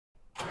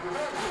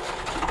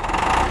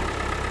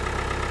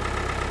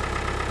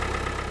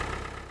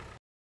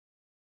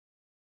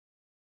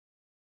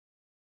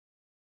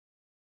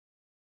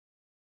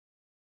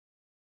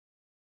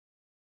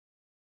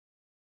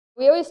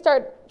We always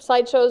start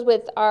slideshows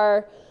with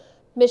our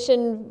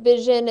mission,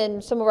 vision,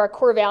 and some of our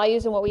core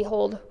values and what we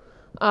hold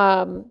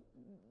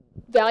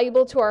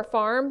valuable to our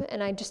farm.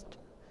 And I just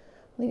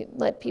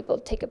let people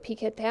take a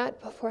peek at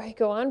that before I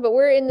go on. But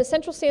we're in the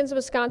central stands of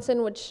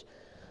Wisconsin, which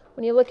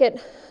when you look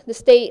at the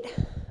state,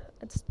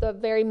 it's the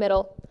very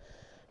middle.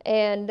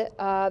 And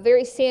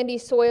very sandy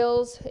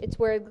soils. It's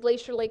where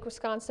Glacier Lake,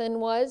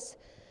 Wisconsin was.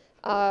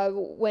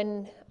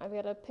 When I've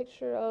got a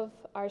picture of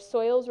our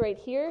soils right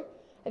here.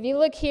 If you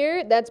look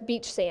here, that's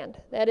beach sand.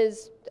 That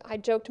is, I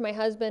joked to my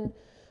husband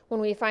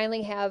when we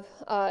finally have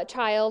a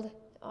child,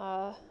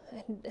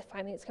 and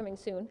finally it's coming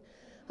soon.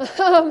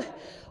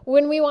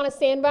 When we want a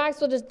sandbox,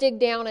 we'll just dig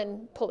down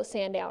and pull the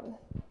sand out and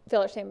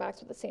fill our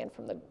sandbox with the sand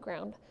from the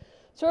ground.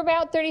 So we're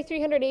about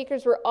 3,300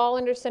 acres. We're all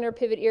under center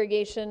pivot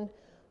irrigation.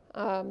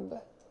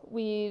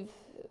 We've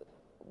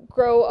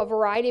grow a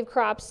variety of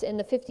crops. In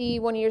the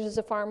 51 years as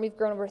a farm, we've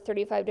grown over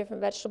 35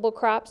 different vegetable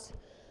crops.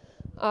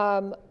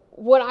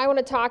 What I want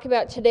to talk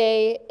about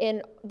today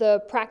in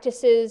the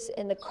practices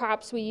and the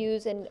crops we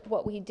use and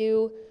what we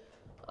do,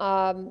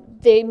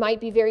 they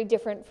might be very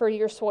different for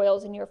your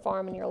soils and your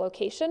farm and your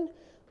location.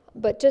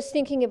 But just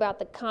thinking about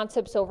the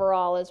concepts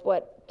overall is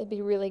what it'd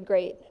be really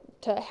great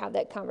to have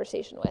that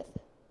conversation with.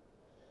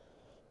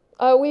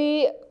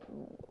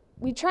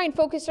 We try and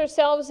focus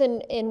ourselves,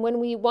 and when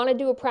we want to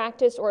do a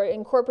practice or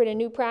incorporate a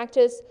new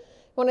practice,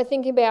 we want to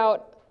think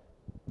about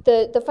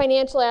the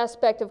financial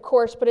aspect, of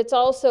course, but it's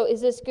also,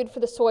 is this good for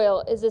the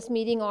soil? Is this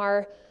meeting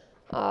our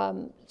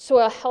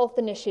soil health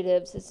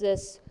initiatives? Is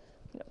this,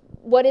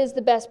 what is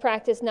the best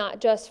practice, not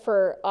just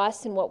for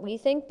us and what we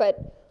think,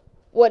 but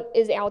what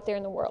is out there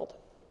in the world?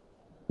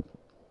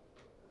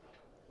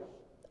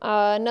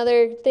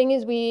 Another thing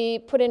is we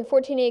put in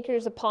 14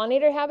 acres of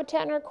pollinator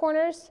habitat in our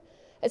corners.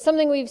 It's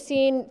something we've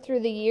seen through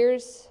the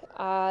years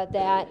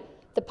that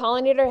the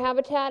pollinator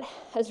habitat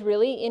has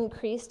really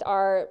increased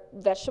our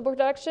vegetable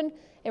production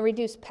and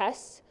reduced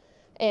pests.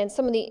 And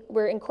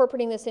we're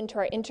incorporating this into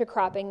our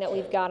intercropping that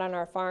we've got on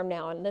our farm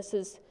now. And this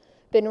has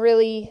been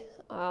really,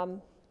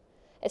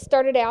 it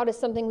started out as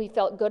something we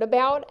felt good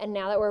about, and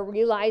now that we're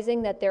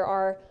realizing that there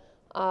are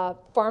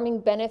farming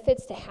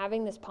benefits to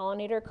having this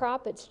pollinator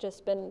crop, it's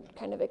just been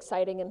kind of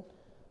exciting, and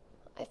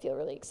I feel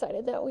really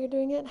excited that we're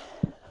doing it.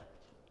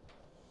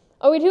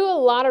 We do a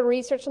lot of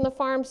research on the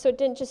farm, so it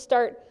didn't just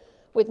start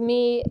with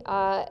me.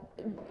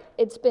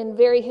 It's been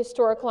very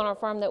historical on our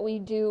farm that we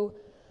do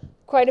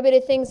quite a bit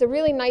of things. A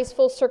really nice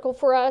full circle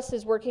for us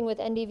is working with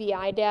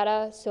NDVI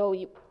data. So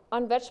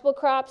on vegetable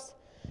crops,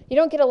 you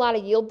don't get a lot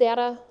of yield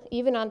data.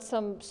 Even on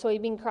some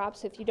soybean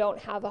crops, if you don't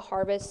have a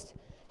harvest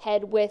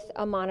head with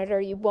a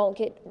monitor, you won't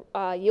get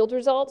yield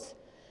results.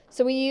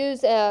 So we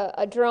use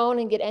a drone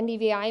and get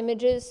NDVI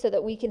images so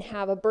that we can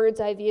have a bird's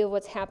eye view of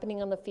what's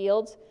happening on the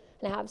fields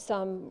and have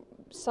some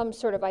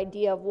sort of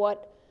idea of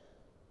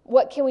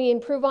what can we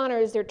improve on, or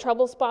is there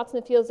trouble spots in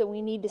the fields that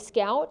we need to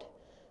scout.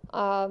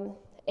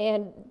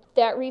 And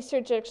that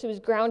research actually was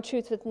ground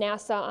truth with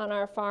NASA on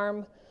our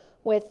farm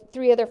with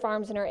 3 other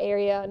farms in our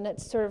area, and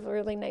that's sort of a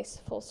really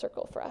nice full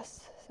circle for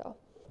us. So,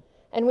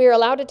 and we were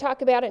allowed to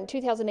talk about it in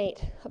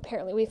 2008,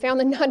 apparently. We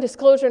found the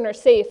non-disclosure in our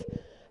safe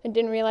and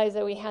didn't realize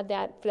that we had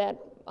that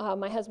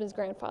my husband's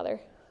grandfather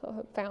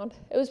found.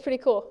 It was pretty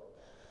cool.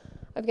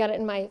 I've got it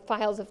in my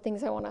files of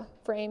things I want to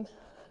frame.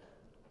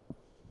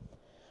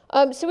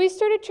 So we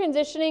started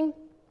transitioning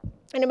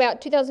in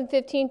about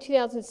 2015,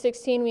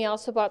 2016. We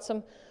also bought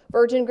some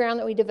virgin ground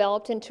that we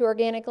developed into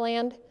organic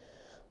land.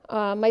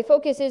 My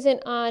focus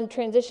isn't on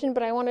transition,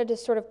 but I wanted to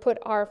sort of put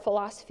our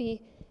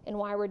philosophy and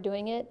why we're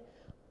doing it.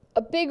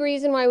 A big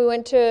reason why we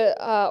went to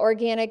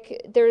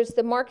organic, there's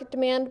the market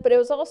demand, but it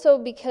was also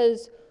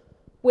because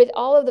with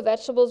all of the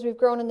vegetables we've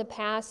grown in the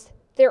past,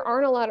 there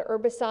aren't a lot of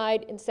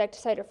herbicide,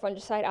 insecticide, or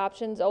fungicide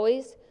options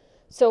always.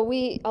 So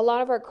a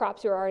lot of our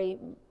crops are already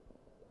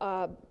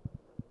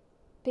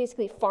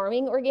basically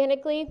farming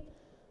organically.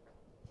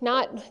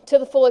 Not to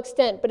the full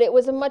extent, but it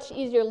was a much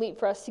easier leap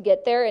for us to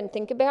get there and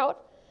think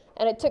about.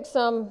 And it took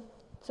some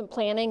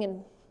planning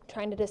and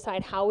trying to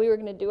decide how we were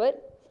going to do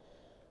it.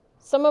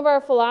 Some of our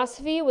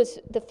philosophy was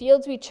the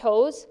fields we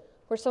chose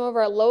were some of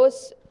our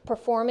lowest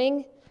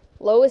performing,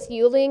 lowest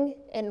yielding,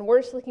 and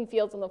worst looking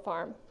fields on the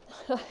farm.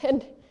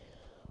 And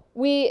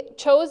we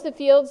chose the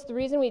fields. The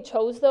reason we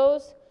chose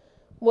those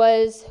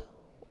was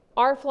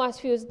our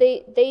philosophy was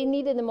they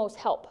needed the most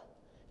help.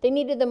 They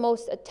needed the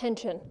most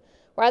attention.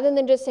 Rather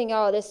than just saying,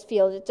 oh, this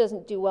field, it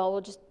doesn't do well,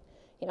 we'll just,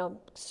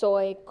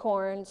 soy,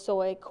 corn,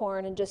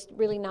 and just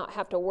really not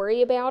have to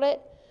worry about it.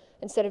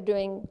 Instead of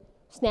doing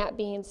snap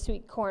beans,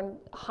 sweet corn,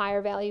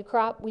 higher value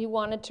crop, we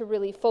wanted to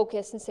really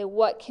focus and say,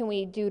 what can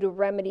we do to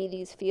remedy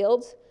these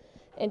fields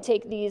and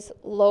take these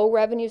low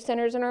revenue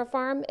centers on our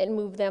farm and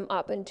move them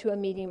up into a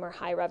medium or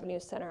high revenue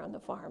center on the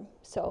farm.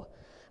 So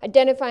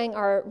identifying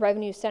our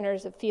revenue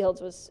centers of fields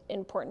was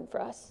important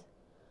for us.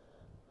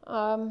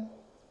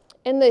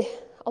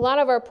 A lot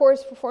of our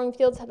poorest performing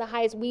fields have the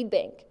highest weed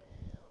bank,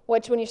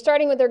 which when you're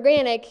starting with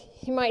organic,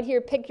 you might hear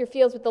pick your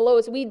fields with the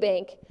lowest weed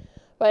bank,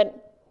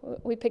 but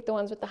we picked the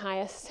ones with the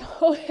highest.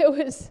 So it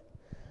was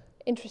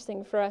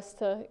interesting for us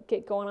to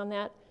get going on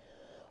that.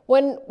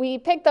 When we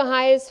picked the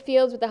highest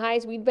fields with the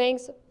highest weed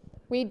banks,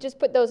 we just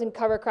put those in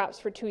cover crops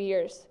for 2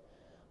 years.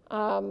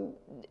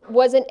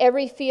 Wasn't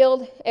every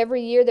field,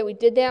 every year that we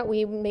did that,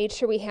 we made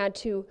sure we had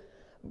to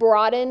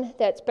broaden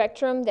that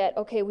spectrum that,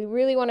 okay, we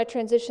really want to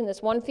transition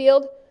this one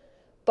field,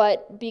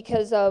 but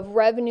because of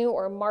revenue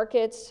or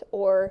markets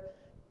or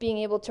being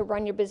able to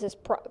run your business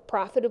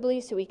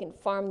profitably so we can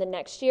farm the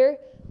next year,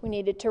 we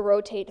needed to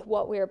rotate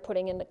what we were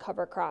putting in the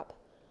cover crop.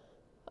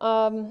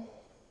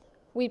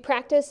 We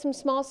practiced some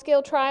small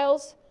scale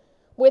trials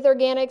with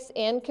organics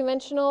and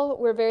conventional.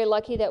 We're very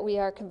lucky that we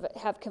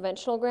have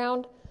conventional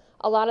ground.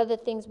 A lot of the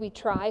things we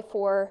try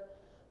for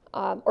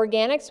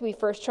organics, we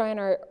first try on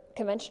our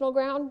conventional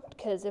ground,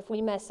 because if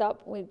we mess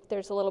up,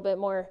 there's a little bit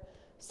more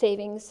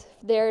savings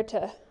there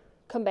to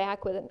come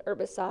back with an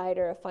herbicide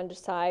or a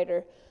fungicide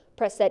or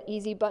press that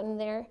easy button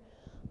there,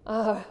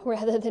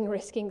 rather than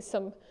risking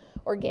some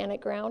organic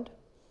ground.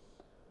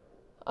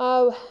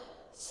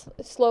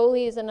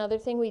 Slowly is another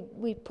thing.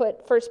 We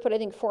first put I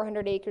think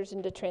 400 acres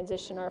into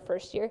transition our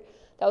first year.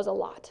 That was a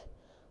lot.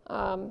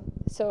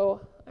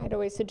 So I'd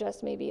always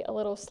suggest maybe a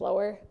little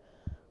slower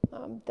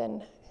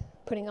than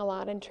putting a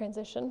lot in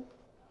transition.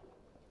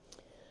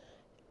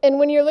 And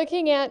when you're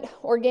looking at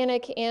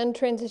organic and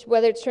transition,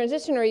 whether it's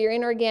transition or you're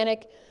in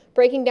organic,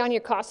 breaking down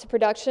your cost of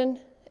production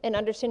and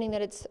understanding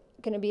that it's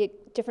going to be a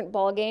different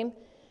ball game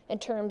in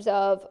terms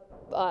of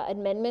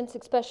amendments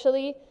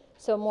especially.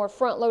 So more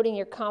front-loading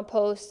your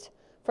compost,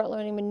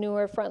 front-loading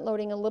manure,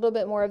 front-loading a little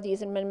bit more of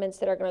these amendments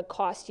that are going to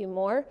cost you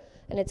more,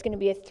 and it's going to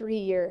be a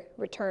 3-year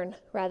return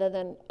rather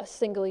than a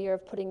single year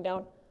of putting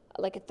down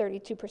like a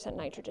 32%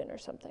 nitrogen or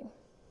something.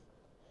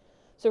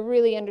 So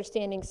really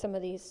understanding some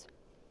of these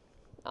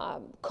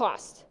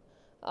cost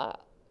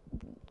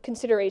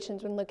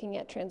considerations when looking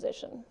at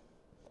transition.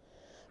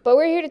 But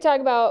we're here to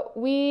talk about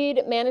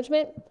weed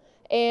management,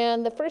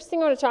 and the first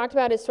thing I want to talk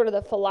about is sort of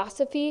the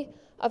philosophy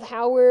of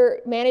how we're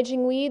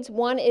managing weeds.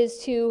 One is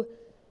to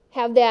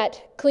have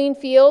that clean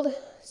field,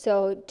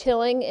 so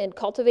tilling and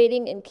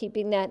cultivating and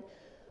keeping that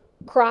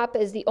crop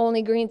as the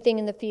only green thing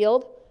in the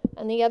field.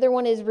 And the other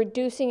one is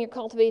reducing your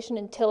cultivation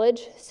and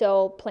tillage,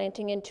 so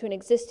planting into an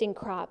existing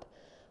crop,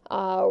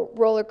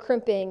 roller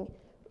crimping,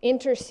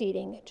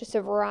 interseeding, just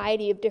a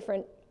variety of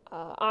different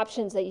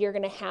options that you're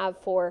going to have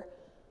for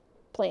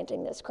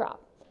planting this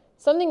crop.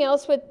 Something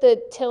else with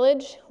the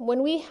tillage,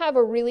 when we have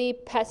a really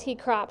pesky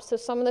crop, so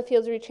some of the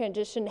fields we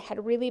transitioned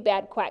had really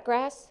bad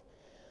quackgrass.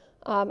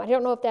 I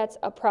don't know if that's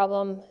a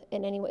problem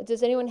in any way.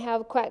 Does anyone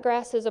have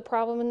quackgrass as a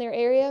problem in their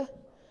area?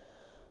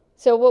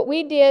 So what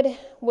we did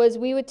was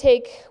we would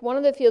take one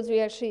of the fields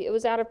it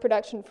was out of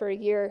production for a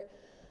year.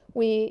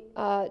 We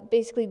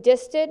basically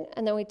dissed it,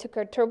 and then we took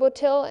our turbo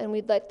till and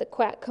we'd let the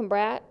quack come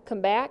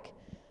back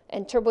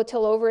and turbo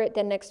till over it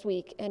the next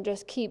week and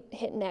just keep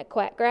hitting that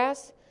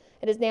quackgrass.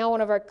 It is now one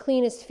of our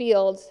cleanest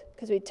fields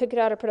because we took it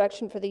out of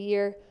production for the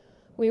year.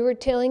 We were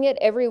tilling it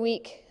every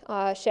week,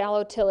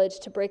 shallow tillage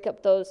to break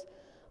up those,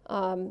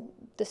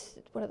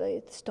 what are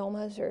they,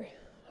 stomas, or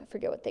I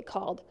forget what they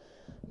called,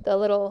 the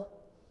little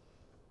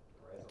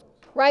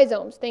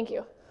rhizomes, thank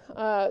you.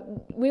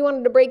 We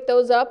wanted to break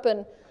those up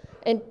and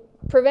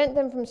prevent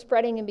them from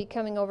spreading and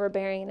becoming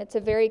overbearing, and it's a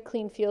very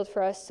clean field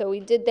for us. So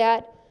we did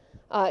that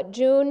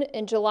June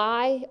and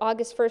July.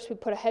 August 1st, we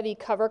put a heavy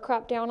cover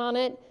crop down on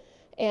it,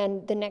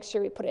 and the next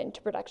year we put it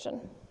into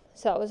production.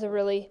 So it was a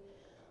really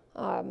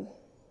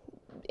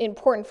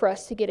important for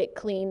us to get it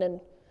clean and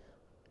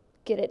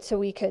get it so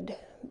we could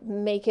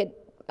make it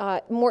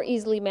more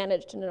easily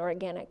managed in an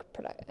organic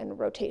and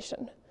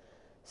rotation.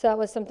 So that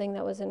was something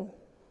that was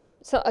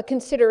a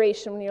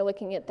consideration when you're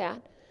looking at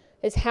that,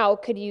 is how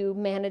could you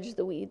manage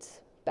the weeds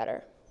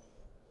better.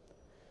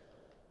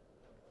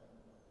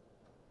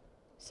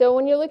 So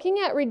when you're looking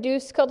at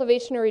reduced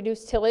cultivation or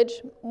reduced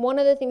tillage, one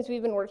of the things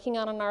we've been working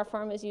on our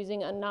farm is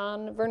using a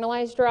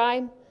non-vernalized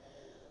dry,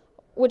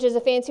 which is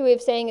a fancy way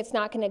of saying it's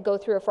not going to go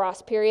through a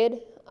frost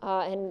period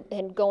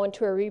and go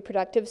into a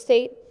reproductive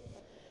state.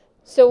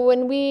 So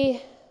when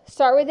we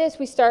start with this,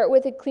 we start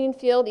with a clean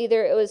field.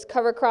 Either it was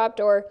cover cropped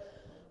or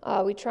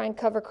we try and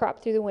cover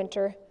crop through the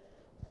winter.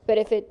 But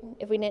if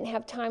we didn't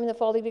have time in the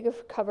fall to do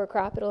cover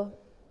crop, it'll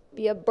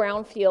be a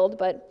brown field.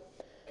 But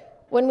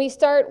when we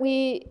start,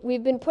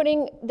 we've been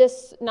putting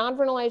this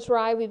non-vernalized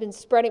rye, we've been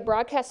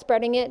broadcast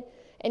spreading it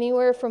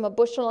anywhere from 1.5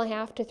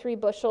 bushels to 3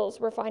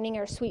 bushels. We're finding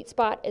our sweet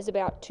spot is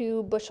about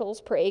 2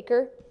 bushels per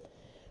acre.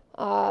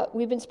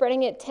 We've been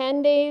spreading it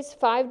 10 days,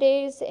 5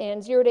 days,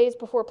 and 0 days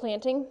before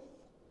planting.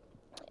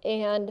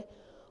 And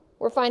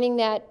we're finding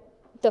that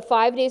the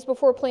 5 days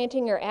before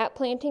planting or at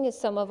planting is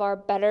some of our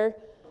better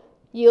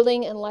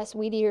yielding and less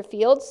weedier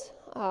fields.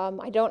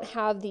 I don't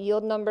have the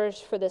yield numbers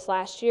for this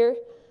last year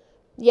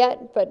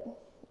yet, but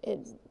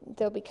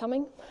they'll be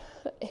coming.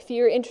 If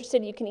you're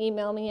interested, you can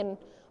email me, and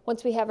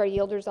once we have our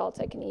yield results,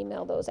 I can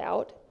email those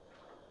out.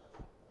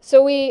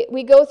 So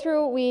we go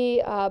through,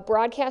 we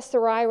broadcast the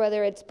rye,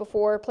 whether it's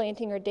before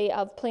planting or day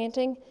of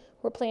planting.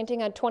 We're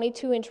planting on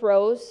 22-inch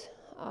rows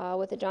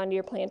with a John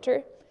Deere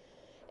planter.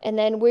 And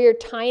then we're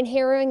tine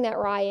harrowing that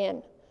rye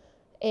in.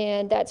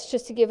 And that's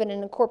just to give it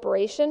an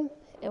incorporation.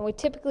 And we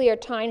typically are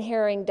tine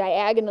harrowing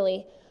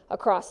diagonally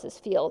across this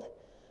field.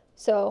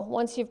 So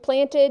once you've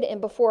planted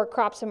and before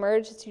crops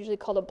emerge, it's usually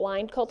called a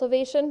blind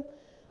cultivation.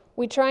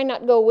 We try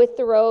not to go with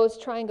the rows,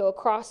 try and go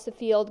across the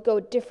field, go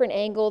a different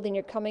angle than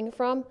you're coming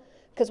from,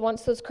 because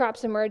once those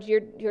crops emerge,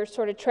 you're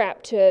sort of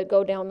trapped to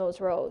go down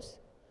those rows.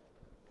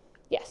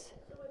 Yes?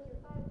 So when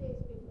you're 5 days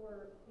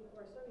before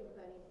soybean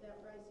planting, that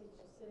rye seed's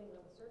just sitting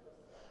on the surface?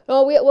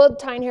 Oh, we'll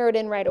tine harrow it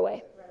in right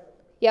away.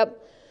 Yep.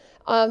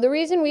 The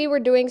reason we were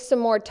doing some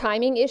more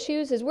timing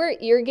issues is we're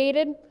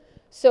irrigated,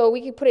 so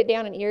we could put it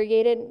down and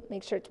irrigate it,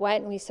 make sure it's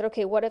wet, and we said,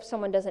 okay, what if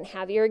someone doesn't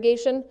have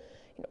irrigation?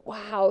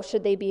 Wow,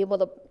 should they be able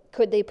to,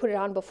 could they put it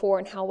on before,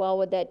 and how well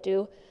would that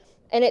do?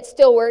 And it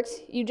still works.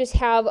 You just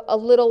have a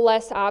little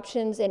less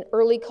options in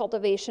early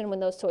cultivation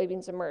when those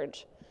soybeans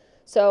emerge.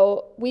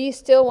 So we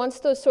still, once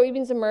those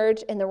soybeans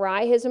emerge and the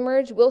rye has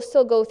emerged, we'll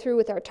still go through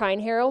with our tine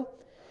harrow,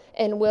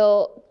 and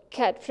we'll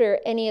capture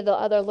any of the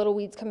other little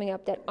weeds coming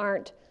up that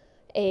aren't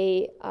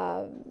a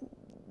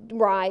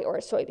rye or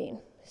a soybean.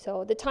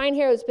 So the tine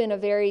harrow has been a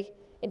very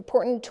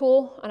important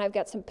tool, and I've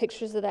got some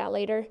pictures of that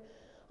later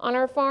on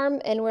our farm,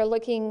 and we're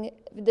looking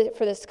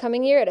for this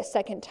coming year at a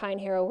second tine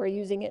harrow. We're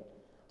using it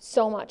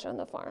so much on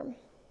the farm.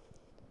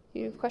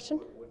 You have a question?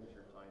 Wouldn't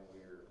your tine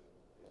weir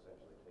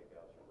essentially take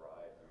out your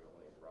rye if you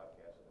only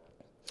broadcast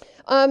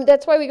that?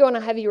 That's why we go on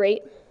a heavy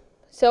rate.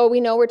 So we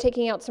know we're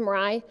taking out some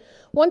rye.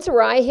 Once a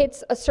rye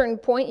hits a certain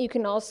point, you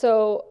can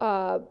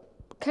also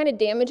kind of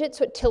damage it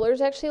so it tillers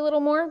actually a little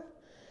more,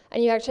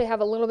 and you actually have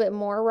a little bit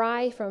more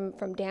rye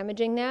from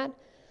damaging that.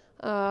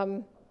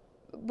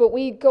 But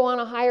we go on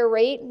a higher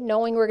rate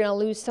knowing we're going to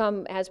lose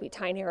some as we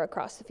tine harrow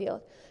across the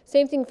field.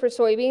 Same thing for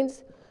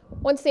soybeans.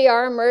 Once they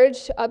are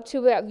emerged up to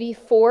about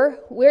V4,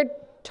 we're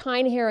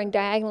tine harrowing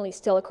diagonally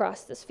still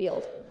across this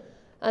field.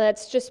 And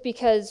that's just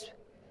because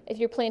if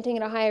you're planting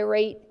at a higher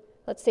rate,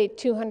 let's say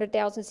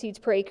 200,000 seeds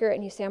per acre,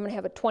 and you say I'm going to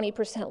have a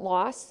 20%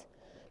 loss,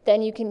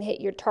 then you can hit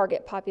your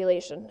target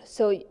population.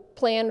 So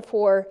plan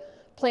for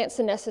plant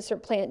senescence or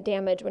plant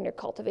damage when you're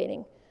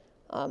cultivating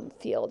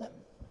field.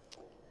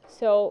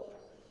 So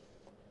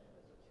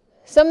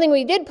something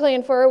we did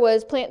plan for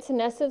was plant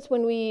senescence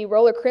when we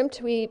roller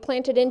crimped. We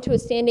planted into a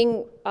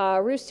standing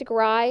rustic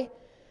rye,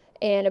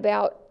 and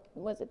about,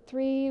 was it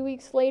 3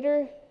 weeks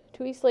later,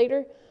 2 weeks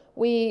later,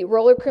 we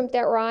roller crimped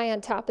that rye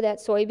on top of that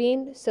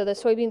soybean. So the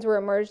soybeans were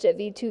emerged at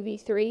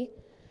V2, V3.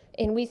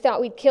 And we thought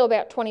we'd kill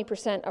about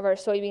 20% of our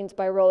soybeans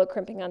by roller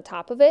crimping on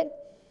top of it.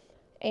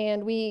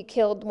 And we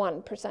killed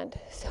 1%.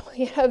 So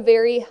we had a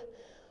very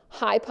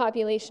high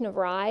population of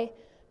rye.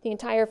 The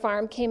entire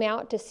farm came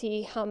out to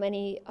see how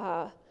many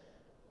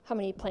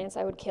plants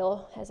I would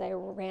kill as I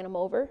ran them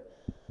over.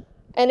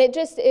 And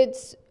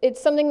it's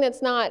something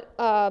that's not,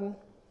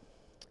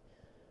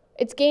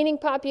 it's gaining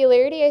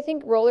popularity, I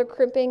think, roller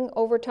crimping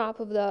over top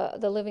of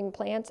the living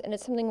plants, and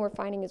it's something we're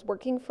finding is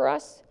working for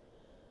us.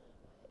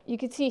 You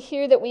can see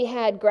here that we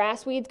had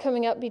grass weeds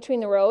coming up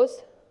between the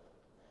rows,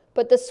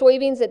 but the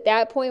soybeans at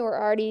that point were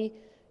already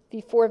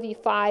V4,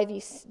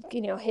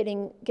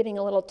 V5, getting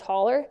a little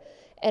taller.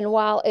 And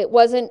while it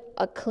wasn't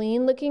a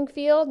clean looking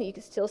field, you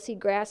could still see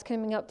grass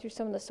coming up through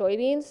some of the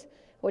soybeans,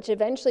 which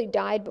eventually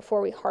died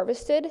before we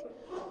harvested.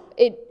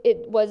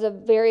 It was a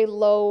very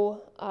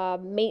low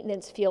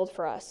maintenance field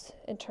for us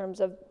in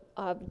terms of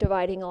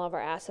dividing all of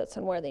our assets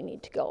and where they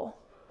need to go.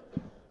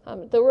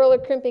 The roller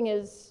crimping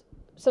is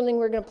something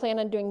we're going to plan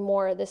on doing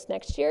more this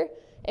next year,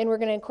 and we're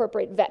going to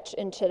incorporate vetch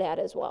into that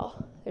as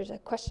well. There's a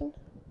question?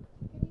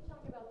 Can you talk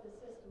about the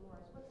system more?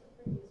 What's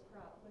the previous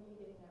crop? When are you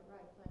getting that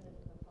rye planted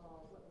in the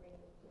fall? What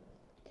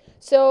rate?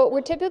 So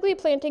we're typically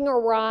planting a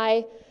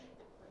rye.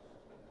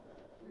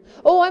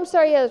 Oh, I'm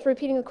sorry. Yeah, I was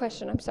repeating the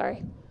question. I'm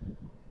sorry.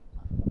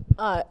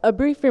 A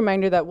brief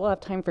reminder that we'll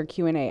have time for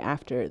Q&A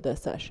after the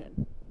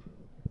session.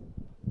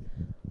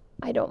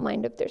 I don't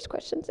mind if there's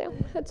questions now.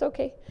 That's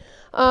okay.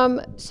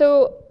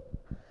 So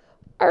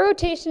our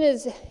rotation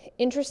is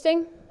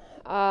interesting.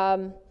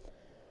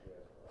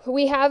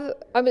 We have,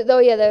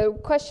 the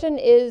question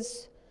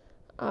is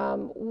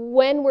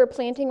when we're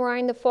planting rye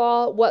in the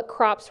fall, what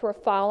crops we're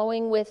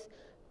following with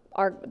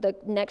the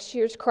next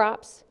year's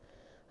crops.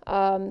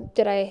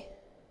 Did I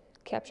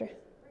capture?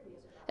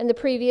 And the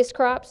previous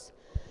crops.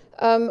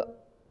 On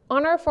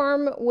our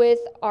farm with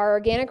our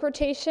organic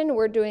rotation,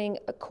 we're doing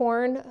a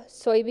corn,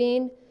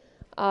 soybean,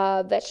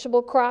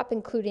 vegetable crop,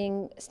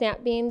 including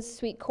snap beans,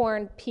 sweet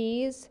corn,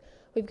 peas.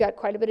 We've got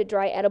quite a bit of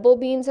dry edible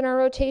beans in our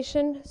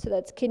rotation, so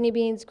that's kidney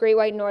beans, great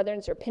white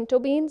northerns, or pinto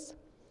beans.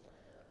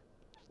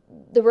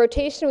 The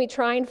rotation we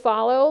try and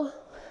follow,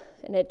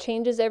 and it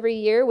changes every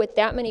year with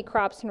that many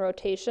crops in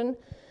rotation,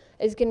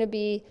 is going to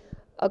be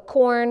a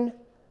corn,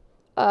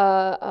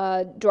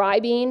 a dry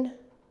bean,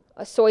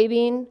 a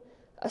soybean,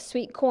 a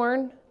sweet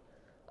corn,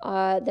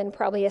 then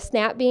probably a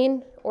snap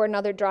bean or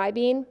another dry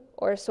bean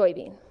or a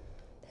soybean.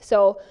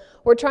 So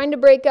we're trying to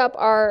break up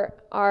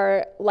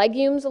our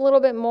legumes a little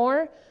bit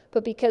more,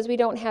 but because we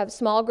don't have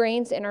small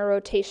grains in our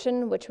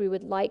rotation, which we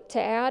would like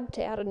to add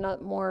a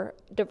more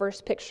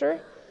diverse picture,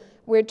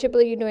 we're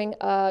typically doing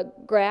a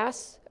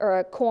grass or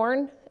a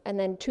corn and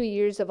then 2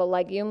 years of a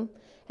legume,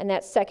 and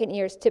that second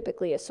year is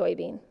typically a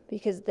soybean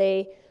because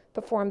they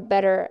perform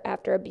better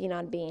after a bean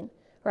on bean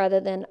rather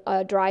than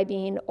a dry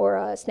bean or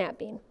a snap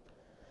bean.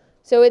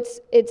 So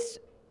it's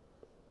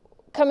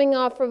coming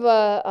off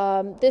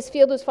of this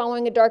field was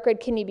following a dark red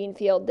kidney bean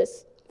field,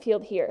 this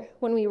field here,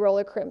 when we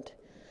roller crimped.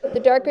 The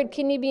dark red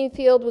kidney bean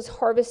field was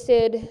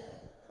harvested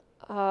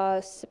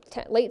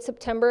late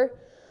September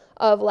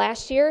of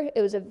last year.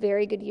 It was a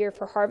very good year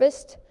for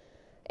harvest,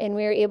 and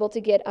we were able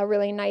to get a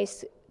really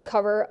nice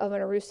cover of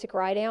an arustic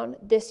rye down.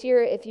 This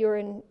year, if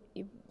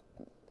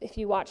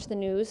you watch the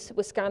news,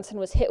 Wisconsin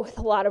was hit with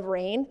a lot of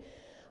rain.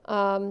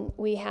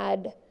 We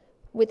had,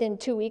 within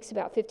 2 weeks,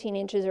 about 15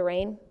 inches of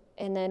rain,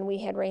 and then we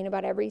had rain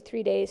about every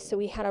 3 days, so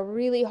we had a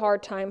really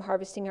hard time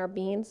harvesting our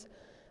beans.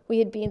 We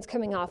had beans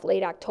coming off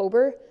late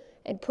October,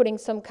 and putting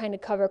some kind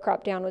of cover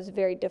crop down was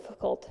very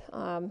difficult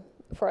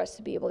for us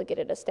to be able to get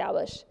it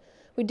established.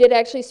 We did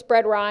actually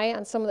spread rye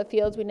on some of the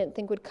fields we didn't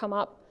think would come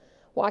up.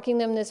 Walking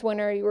them this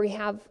winter, we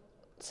have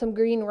some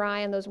green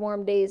rye on those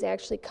warm days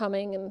actually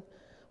coming, and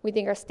we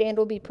think our stand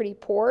will be pretty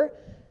poor,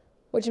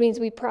 which means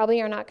we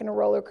probably are not going to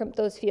roller crimp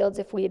those fields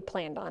if we had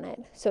planned on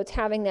it. So it's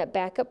having that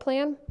backup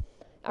plan.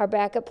 Our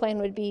backup plan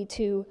would be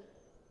to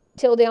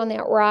till down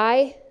that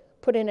rye,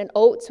 put in an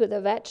oats with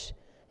a vetch,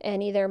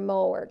 and either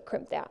mow or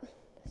crimp that.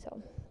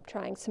 So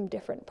trying some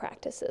different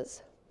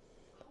practices.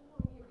 How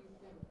long have you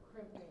been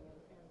crimping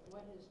and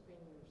what has been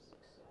your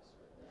success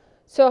with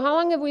that? So how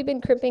long have we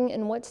been crimping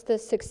and what's the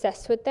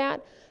success with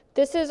that?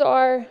 This is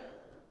our,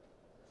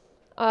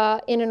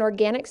 in an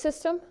organic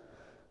system.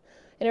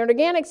 In an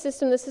organic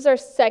system, this is our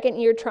second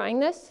year trying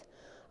this.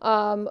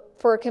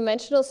 For a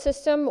conventional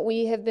system,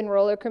 we have been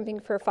roller crimping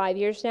for 5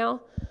 years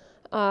now.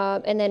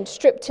 And then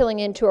strip tilling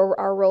into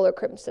our roller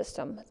crimp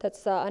system.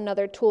 That's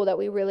another tool that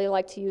we really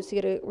like to use to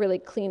get a really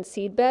clean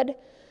seed bed.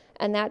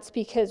 And that's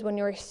because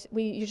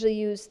we usually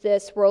use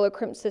this roller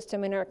crimp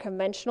system in our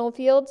conventional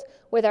fields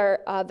with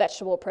our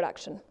vegetable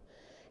production.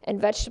 And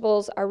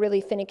vegetables are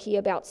really finicky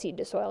about seed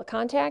to soil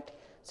contact,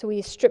 so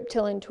we strip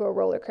till into a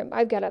roller crimp.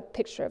 I've got a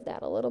picture of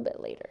that a little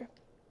bit later.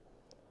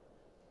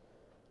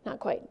 Not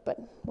quite, but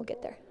we'll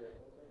get there.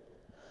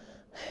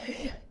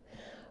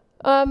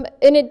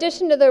 In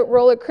addition to the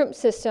roller crimp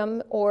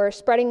system or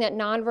spreading that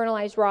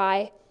non-vernalized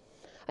rye,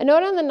 a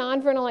note on the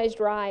non-vernalized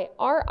rye,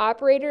 our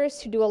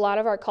operators who do a lot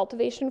of our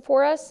cultivation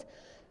for us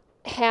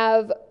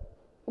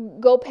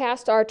go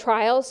past our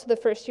trials. So the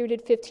first year we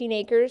did 15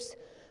 acres.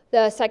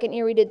 The second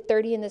year we did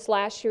 30, and this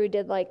last year we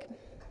did like,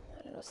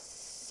 I don't know,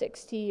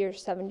 60 or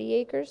 70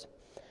 acres.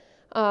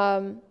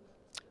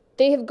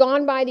 They have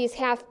gone by these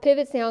half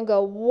pivots now and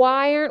go,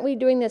 why aren't we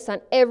doing this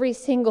on every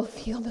single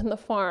field in the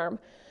farm?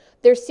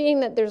 They're seeing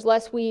that there's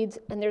less weeds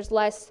and there's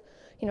less,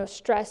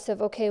 stress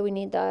of, okay, we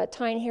need the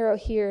tine harrow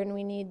here and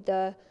we need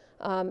the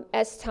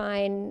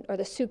S-tine or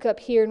the sucup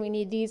here and we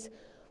need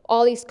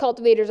all these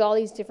cultivators, all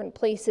these different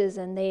places,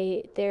 and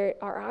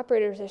our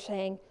operators are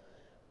saying,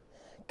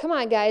 come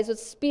on guys,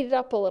 let's speed it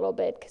up a little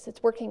bit because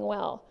it's working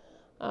well.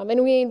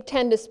 And we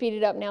intend to speed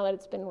it up now that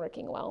it's been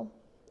working well.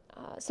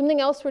 Something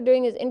else we're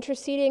doing is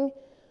interseeding.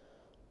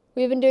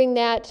 We've been doing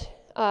that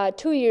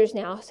 2 years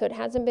now, so it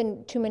hasn't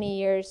been too many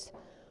years.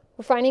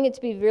 We're finding it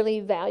to be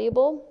really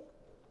valuable.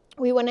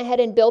 We went ahead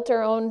and built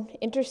our own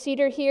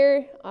interseeder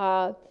here.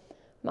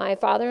 My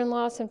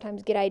father-in-law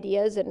sometimes get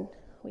ideas and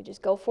we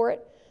just go for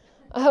it.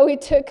 We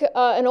took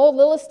an old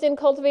Lilliston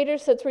cultivator,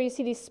 so that's where you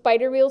see these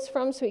spider wheels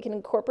from, so we can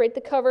incorporate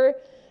the cover.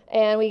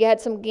 And we had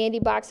some Gandy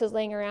boxes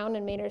laying around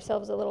and made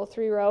ourselves a little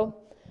 3-row.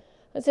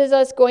 This is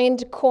us going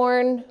into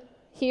corn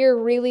here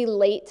really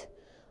late.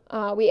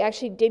 We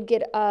actually did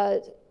get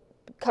a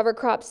cover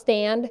crop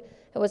stand.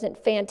 It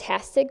wasn't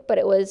fantastic, but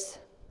it was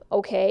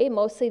okay.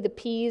 Mostly the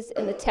peas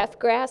and the teff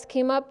grass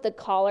came up. The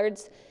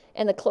collards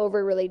and the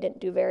clover really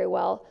didn't do very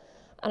well.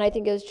 And I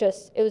think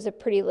it was a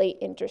pretty late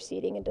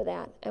interseeding into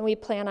that. And we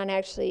plan on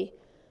actually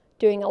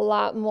doing a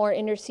lot more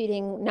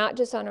interseeding, not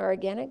just on our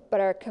organic, but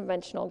our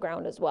conventional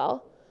ground as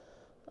well.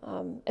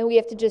 And we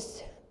have to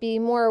just be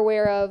more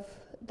aware of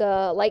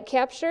the light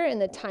capture and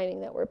the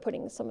timing that we're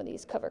putting some of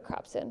these cover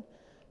crops in.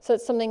 So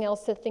it's something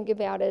else to think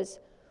about is,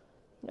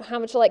 how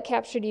much light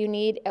capture do you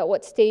need? At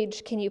what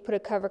stage can you put a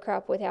cover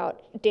crop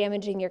without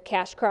damaging your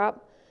cash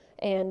crop?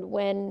 And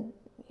when,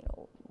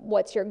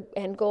 what's your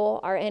end goal?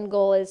 Our end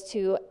goal is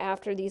to,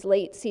 after these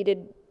late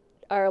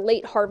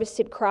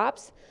harvested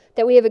crops,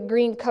 that we have a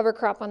green cover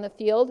crop on the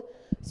field,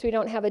 so we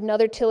don't have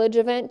another tillage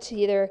event to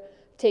either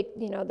take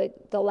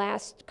the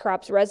last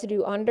crop's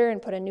residue under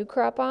and put a new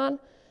crop on,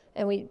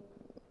 and we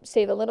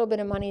save a little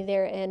bit of money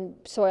there and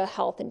soil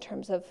health in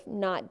terms of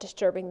not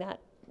disturbing that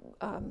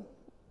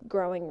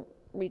growing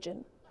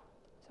region.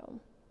 So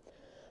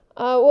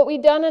what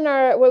we've done in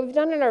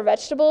our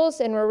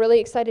vegetables, and we're really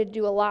excited to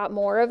do a lot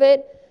more of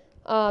it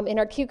in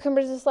our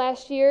cucumbers this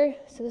last year.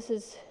 So this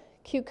is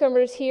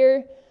cucumbers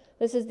here.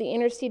 This is the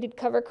interseeded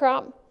cover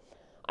crop.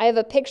 I have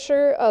a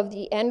picture of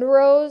the end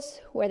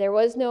rows where there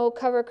was no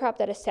cover crop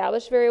that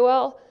established very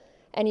well,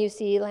 and you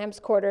see lamb's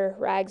quarter,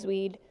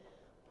 ragsweed,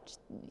 just,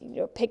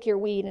 pick your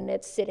weed and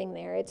it's sitting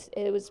there.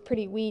 It was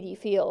pretty weedy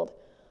field.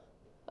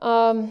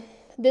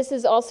 This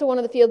is also one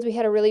of the fields we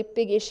had a really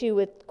big issue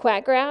with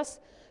quackgrass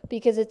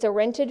because it's a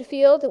rented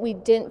field. We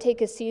didn't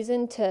take a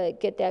season to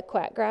get that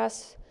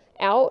quackgrass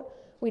out.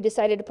 We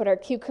decided to put our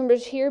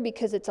cucumbers here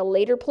because it's a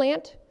later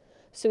plant,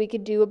 so we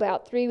could do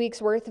about 3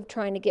 weeks worth of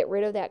trying to get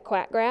rid of that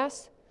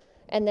quackgrass,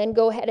 and then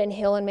go ahead and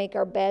hill and make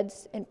our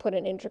beds and put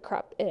an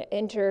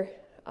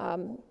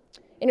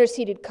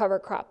interseeded cover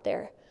crop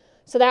there.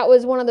 So that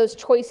was one of those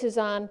choices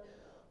on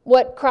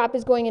what crop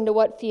is going into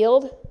what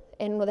field.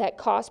 And with that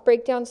cost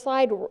breakdown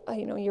slide,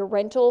 your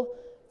rental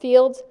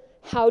fields,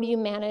 how do you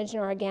manage an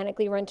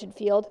organically rented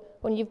field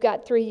when you've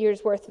got 3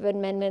 years worth of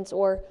amendments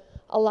or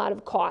a lot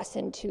of costs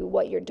into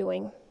what you're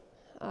doing?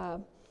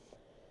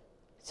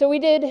 So we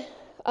did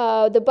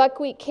the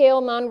buckwheat,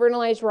 kale,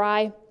 non-vernalized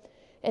rye,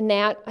 and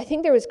that. I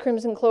think there was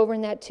crimson clover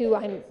in that too.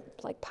 I'm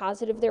like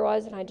positive there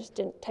was, and I just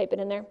didn't type it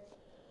in there.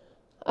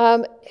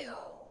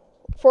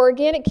 For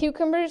organic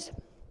cucumbers,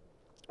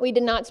 we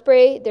did not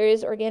spray. There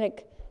is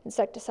organic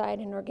insecticide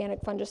and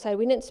organic fungicide.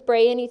 We didn't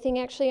spray anything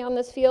actually on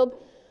this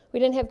field. We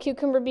didn't have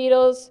cucumber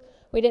beetles.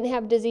 We didn't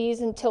have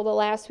disease until the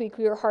last week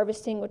we were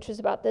harvesting, which was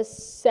about the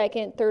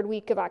third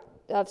week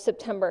of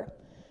September.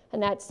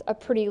 And that's a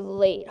pretty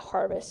late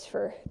harvest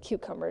for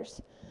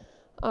cucumbers.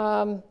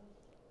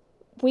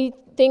 We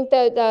think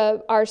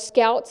that our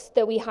scouts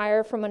that we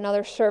hire from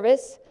another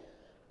service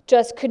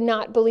just could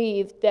not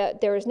believe that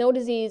there was no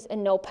disease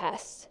and no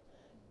pests.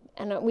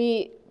 And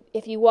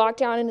if you walk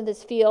down into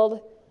this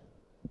field,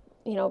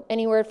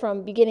 anywhere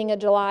from beginning of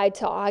July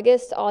to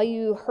August, all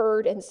you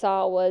heard and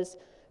saw was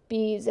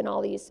bees and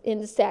all these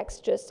insects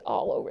just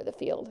all over the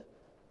field.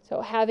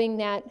 So having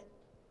that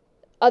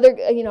other,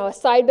 a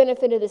side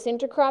benefit of this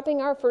intercropping,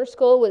 our first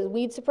goal was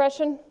weed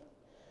suppression.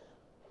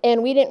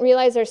 And we didn't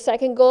realize our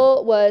second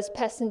goal was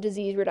pest and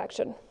disease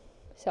reduction.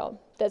 So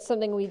that's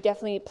something we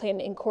definitely plan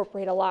to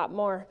incorporate a lot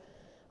more.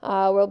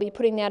 We'll be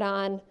putting that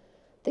on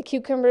the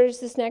cucumbers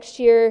this next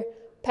year,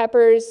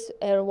 peppers,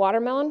 and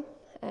watermelon.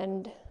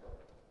 And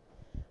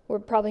we're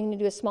probably going to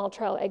do a small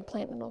trial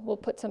eggplant, and we'll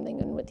put something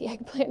in with the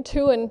eggplant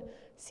too and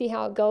see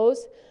how it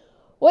goes.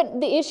 What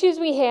the issues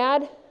we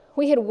had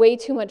way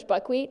too much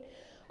buckwheat.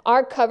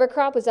 Our cover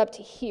crop was up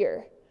to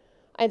here.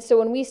 And so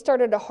when we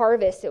started to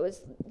harvest, it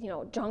was,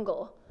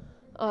 jungle.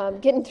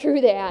 Getting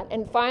through that.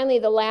 And finally,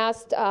 the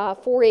last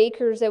 4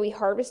 acres that we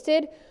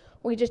harvested,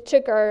 we just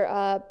took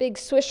our big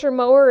swisher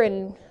mower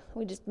and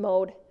we just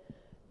mowed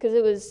because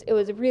it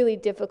was really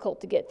difficult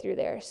to get through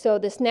there. So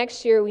this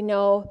next year, we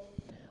know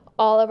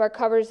all of our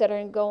covers that are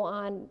going to go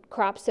on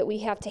crops that we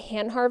have to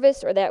hand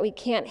harvest or that we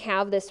can't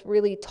have this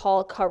really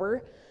tall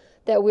cover,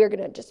 that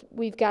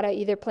we've got to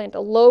either plant a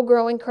low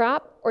growing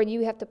crop or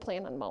you have to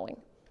plan on mowing.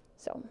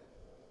 So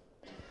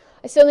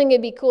I still think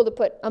it'd be cool to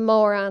put a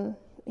mower on,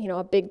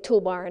 a big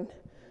toolbar and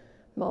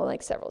mow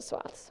like several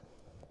swaths.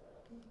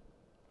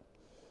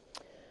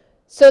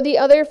 So the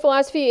other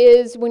philosophy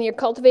is when you're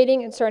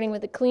cultivating and starting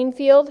with a clean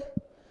field,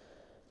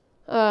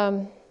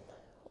 some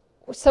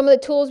of the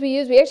tools we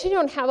use, we actually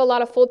don't have a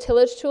lot of full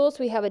tillage tools.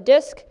 We have a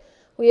disc.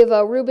 We have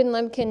a Rubin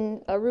 9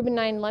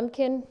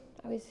 Lemkin.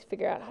 I always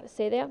figure out how to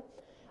say that.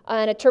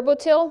 And a turbo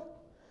till.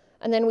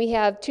 And then we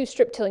have 2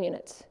 strip till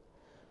units.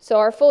 So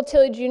our full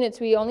tillage units,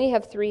 we only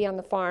have 3 on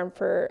the farm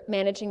for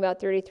managing about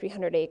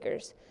 3,300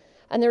 acres.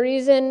 And the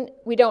reason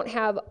we don't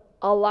have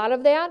a lot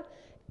of that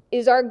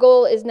is our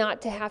goal is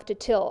not to have to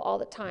till all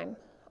the time.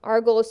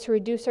 Our goal is to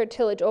reduce our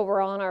tillage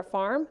overall on our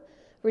farm,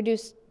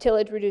 reduce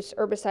tillage, reduce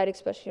herbicide,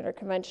 especially in our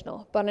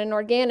conventional. But in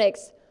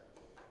organics,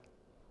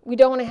 we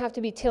don't want to have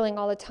to be tilling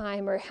all the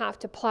time or have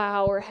to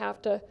plow or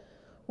have to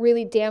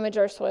really damage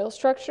our soil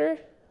structure.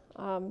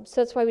 So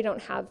that's why we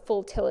don't have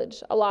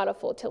a lot of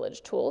full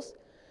tillage tools.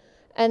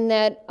 And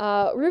that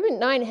Rubin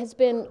 9 has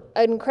been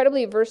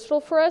incredibly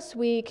versatile for us.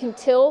 We can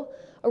till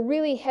a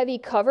really heavy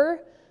cover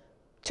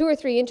 2 or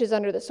 3 inches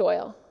under the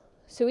soil.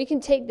 So we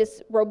can take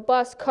this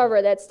robust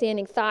cover that's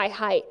standing thigh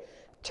height,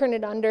 turn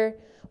it under.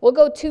 We'll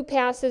go 2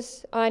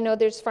 passes. I know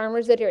there's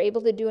farmers that are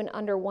able to do an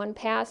under 1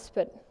 pass,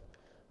 but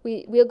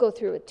we'll go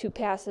through with 2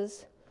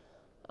 passes.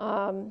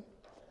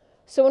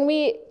 So when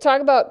we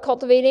talk about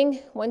cultivating,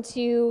 once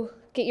you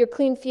get your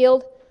clean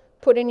field,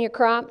 put in your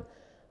crop,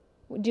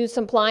 do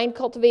some blind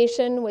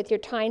cultivation with your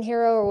tine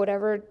harrow or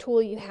whatever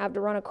tool you have to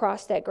run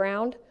across that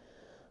ground.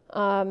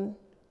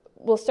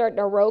 We'll start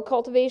our row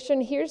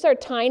cultivation. Here's our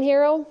tine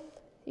harrow.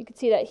 You can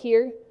see that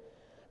here.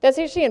 That's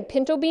actually in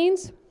pinto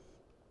beans.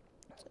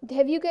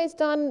 Have you guys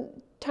done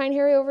tine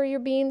harrow over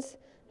your beans?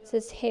 This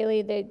is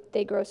Haley.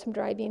 They grow some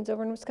dry beans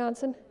over in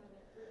Wisconsin.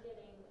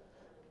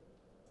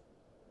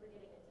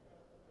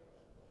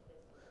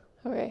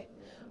 Okay.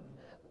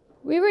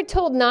 We were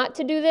told not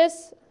to do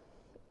this.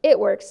 It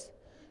works.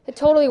 It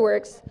totally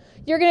works.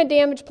 You're going to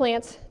damage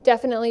plants.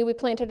 Definitely. We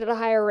planted at a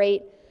higher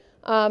rate.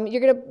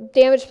 You're going to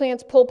damage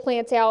plants, pull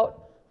plants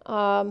out.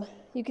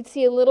 You can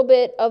see a little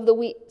bit of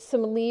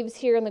some leaves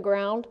here in the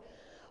ground.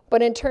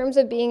 But in terms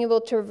of being able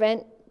to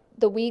prevent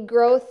the weed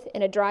growth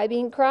in a dry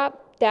bean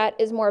crop, that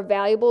is more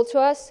valuable to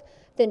us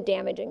than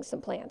damaging some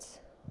plants.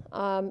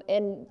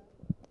 And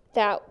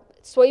that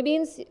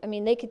soybeans, I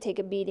mean, they could take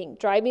a beating.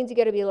 Dry beans, you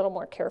got to be a little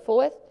more careful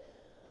with.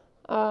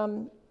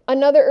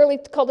 Another early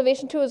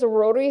cultivation tool is a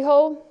rotary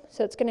hoe.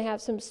 So it's going to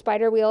have some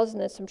spider wheels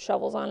and then some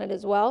shovels on it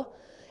as well.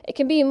 It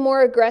can be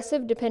more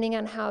aggressive depending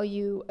on how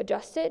you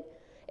adjust it.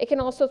 It can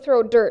also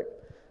throw dirt.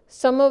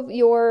 Some of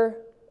your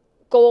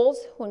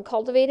goals when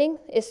cultivating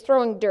is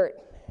throwing dirt.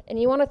 And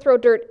you want to throw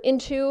dirt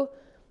into,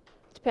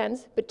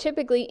 depends, but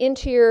typically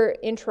into your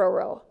intro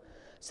row,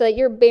 so that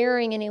you're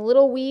bearing any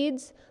little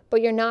weeds,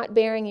 but you're not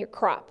bearing your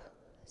crop.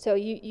 So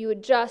you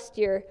adjust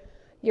your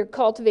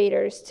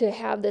cultivators to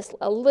have this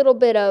a little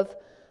bit of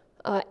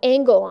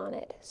angle on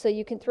it, so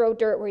you can throw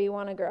dirt where you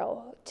want to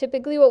grow.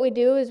 Typically what we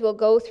do is we'll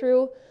go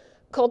through,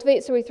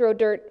 cultivate, so we throw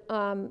dirt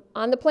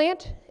on the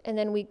plant, and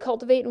then we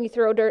cultivate and we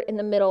throw dirt in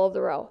the middle of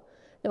the row.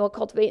 Then we'll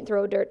cultivate and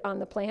throw dirt on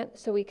the plant,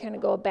 so we kind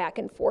of go back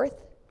and forth.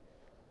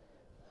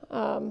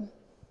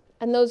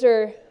 And those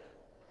are,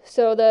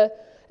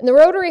 and the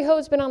rotary hoe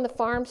has been on the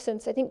farm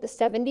since I think the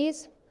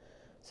 70s.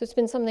 So it's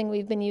been something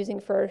we've been using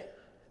for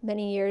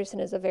many years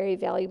and is a very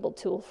valuable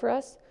tool for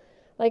us.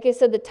 Like I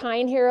said, the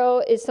tine harrow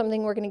is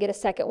something we're going to get a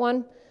second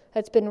one.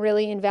 That's been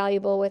really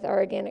invaluable with our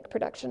organic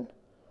production.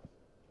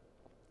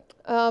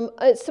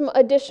 Some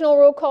additional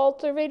row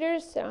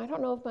cultivators. I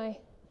don't know if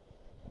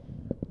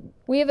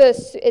we have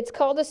it's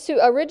called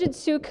a rigid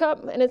Sioux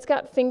cup, and it's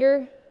got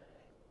finger.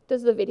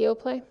 Does the video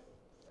play?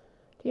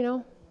 Do you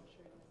know?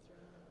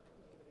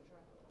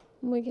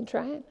 We can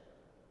try it.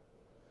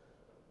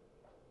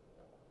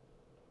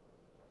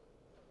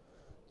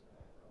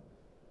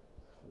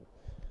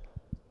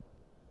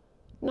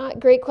 Not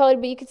great quality,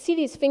 but you can see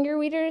these finger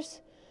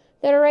weeders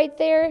that are right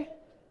there.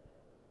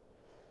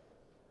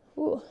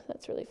 Ooh,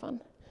 that's really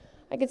fun.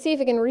 I can see if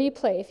I can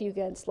replay if you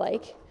guys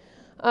like.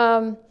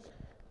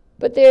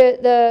 But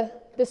the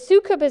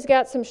Sioux cup has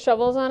got some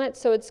shovels on it,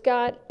 so it's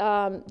got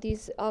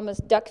these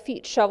almost duck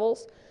feet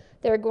shovels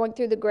that are going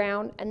through the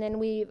ground, and then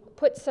we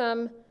put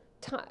some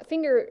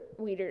finger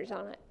weeders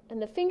on it.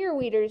 And the finger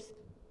weeders,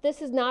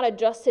 this is not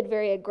adjusted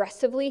very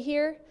aggressively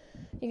here.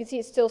 You can see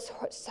it's still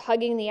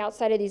hugging the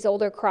outside of these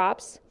older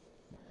crops.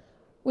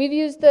 We've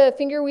used the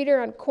finger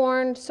weeder on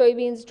corn,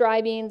 soybeans,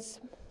 dry beans,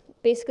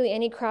 basically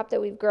any crop that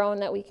we've grown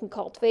that we can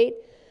cultivate.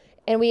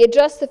 And we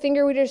adjust the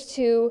finger weeders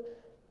to,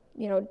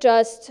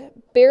 just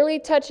barely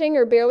touching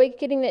or barely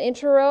getting the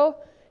intro row,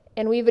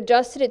 and we've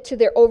adjusted it to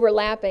their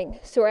overlapping.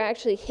 So we're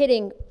actually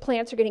hitting,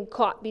 plants are getting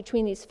caught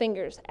between these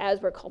fingers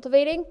as we're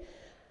cultivating.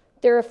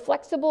 They're a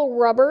flexible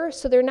rubber,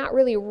 so they're not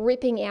really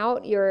ripping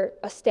out your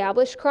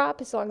established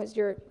crop as long as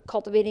you're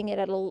cultivating it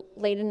at a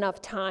late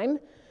enough time.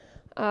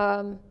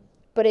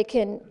 But it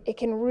can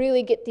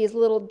really get these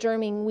little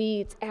germing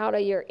weeds out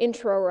of your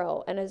intro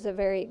row, and is a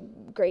very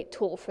great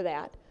tool for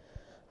that.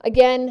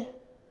 Again,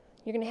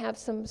 you're going to have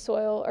some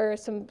soil or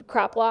some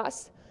crop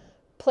loss.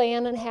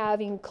 Plan on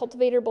having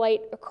cultivator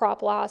blight or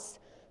crop loss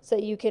so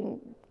that you can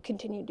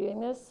continue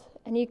doing this.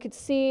 And you could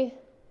see,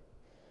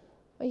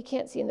 well, you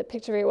can't see in the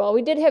picture very well.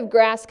 We did have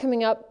grass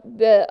coming up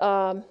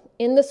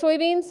in the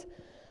soybeans,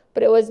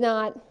 but it was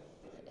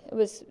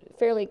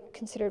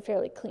considered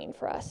fairly clean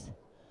for us.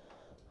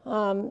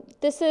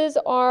 This is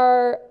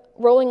our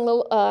rolling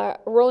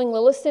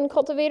Lilliston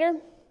cultivator.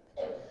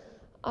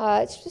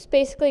 It's just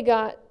basically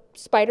got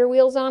spider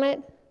wheels on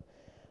it.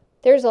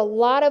 There's a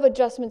lot of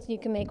adjustments you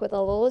can make with a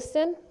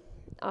Lilliston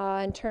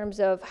in terms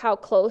of how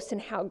close and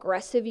how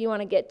aggressive you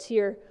want to get to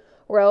your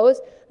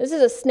rows. This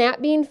is a snap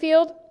bean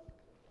field.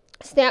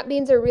 Snap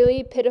beans are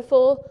really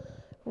pitiful,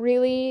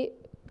 really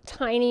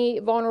tiny,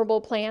 vulnerable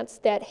plants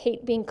that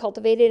hate being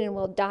cultivated and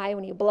will die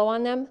when you blow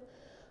on them.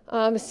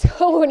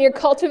 So when you're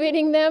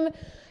cultivating them,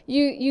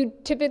 you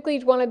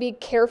typically want to be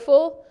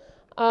careful.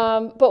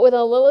 But with a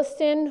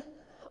Lilliston,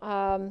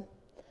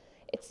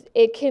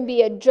 it can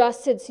be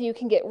adjusted so you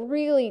can get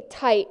really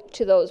tight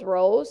to those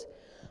rows.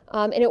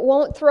 And it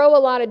won't throw a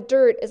lot of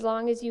dirt as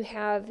long as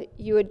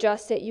you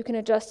adjust it. You can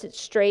adjust it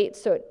straight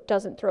so it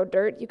doesn't throw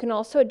dirt. You can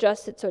also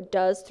adjust it so it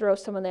does throw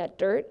some of that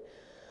dirt.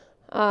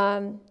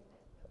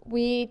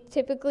 We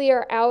typically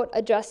are out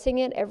adjusting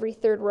it every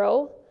third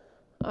row,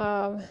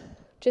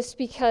 just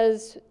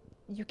because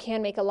you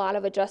can make a lot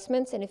of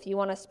adjustments, and if you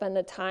want to spend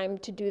the time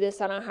to do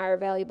this on a higher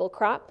valuable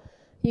crop,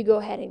 you go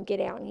ahead and get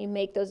out and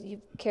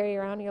you carry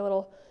around your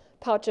little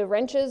pouch of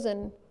wrenches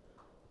and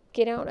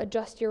get out and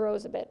adjust your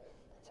rows a bit.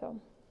 So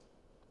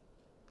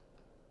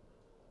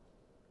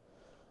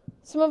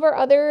some of our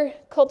other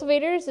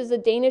cultivators is a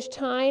Danish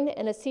tine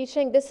and a sea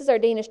shank. This is our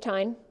Danish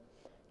tine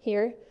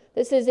here.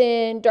 This is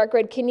in dark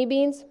red kidney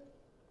beans.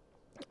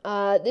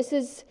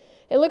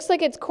 It looks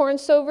like it's corn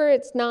stover.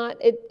 It's not.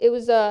 It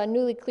was a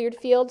newly cleared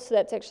field, so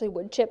that's actually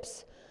wood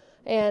chips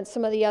and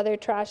some of the other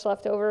trash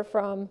left over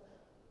from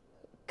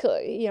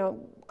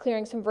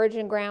clearing some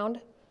virgin ground.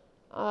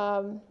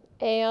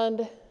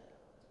 And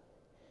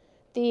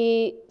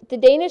the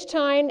Danish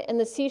tine and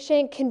the sea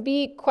shank can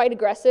be quite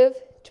aggressive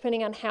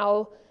depending on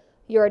how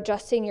you're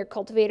adjusting your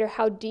cultivator,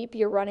 how deep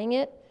you're running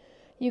it.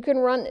 You can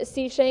run a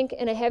sea shank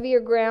in a heavier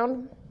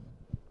ground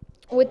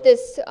with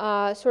this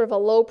sort of a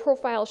low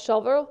profile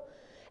shovel,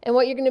 And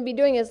what you're going to be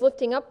doing is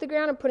lifting up the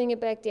ground and putting it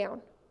back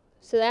down.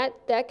 So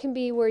that can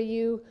be where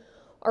you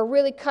are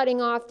really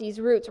cutting off these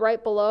roots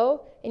right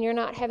below, and you're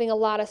not having a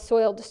lot of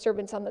soil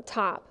disturbance on the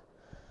top.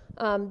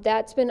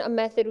 That's been a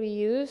method we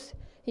use.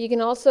 You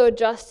can also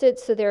adjust it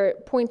so they're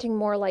pointing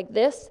more like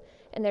this,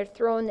 and they're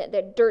throwing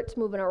that dirt's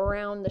moving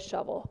around the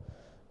shovel.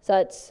 So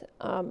that's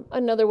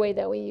another way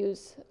that we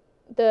use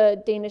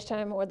the Danish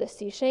thyme or the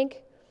sea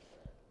shank.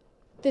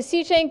 The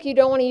sea shank you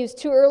don't want to use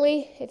too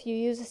early if you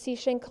use a sea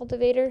shank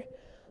cultivator.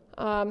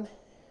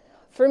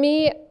 For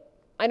me,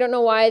 I don't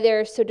know why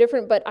they're so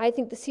different, but I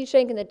think the sea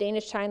shank and the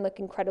Danish thyme look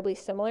incredibly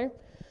similar.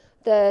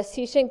 The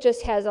sea shank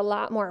just has a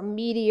lot more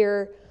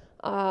meatier,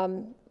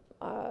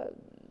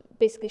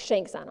 basically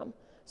shanks on them.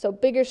 So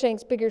bigger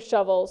shanks, bigger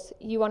shovels.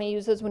 You want to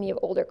use those when you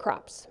have older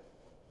crops.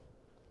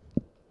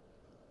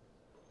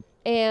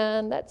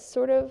 And that's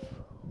sort of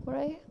what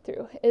I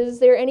threw. Is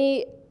there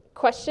any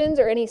questions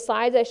or any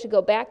slides I should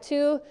go back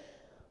to?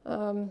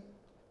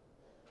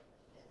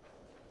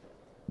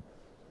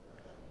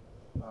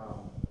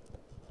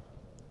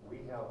 We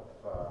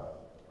have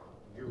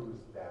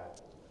used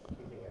that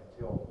keeping it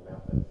tilled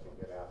method to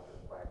get after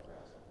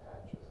quackgrass and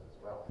patches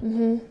as well.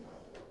 Mm-hmm.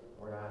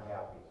 We're not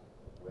happy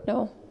with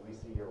No. it. We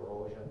see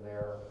erosion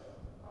there.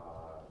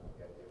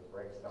 It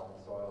breaks down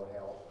soil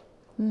health.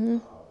 Mm-hmm.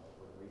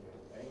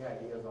 Any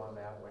ideas on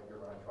that, what you're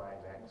going to try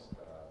next?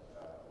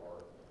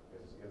 Or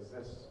is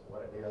this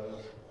what it is?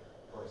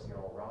 Of course,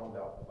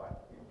 Roundup,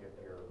 but if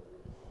you're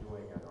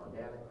doing an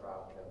organic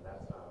crop, then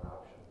that's not an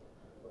option.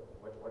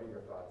 What are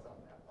your thoughts on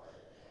that part?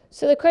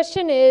 So the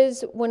question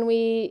is, when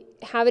we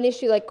have an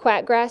issue like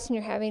quackgrass and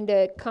you're having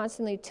to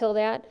constantly till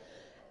that,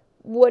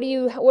 what do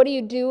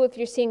you do if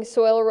you're seeing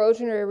soil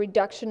erosion or a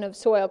reduction of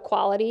soil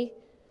quality?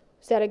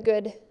 Is that a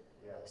good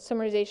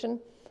summarization?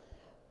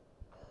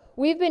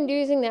 We've been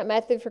using that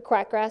method for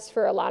quackgrass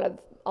for a lot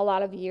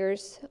of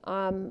years,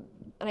 and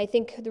I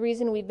think the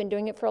reason we've been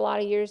doing it for a lot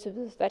of years is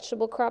with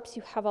vegetable crops,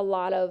 you have a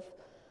lot of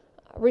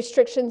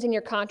restrictions in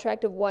your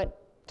contract of what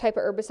type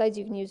of herbicides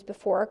you can use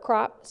before a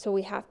crop, so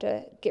we have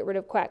to get rid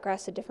of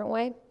quackgrass a different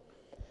way.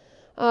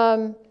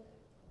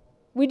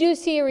 We do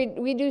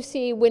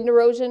see wind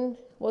erosion.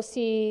 We'll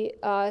see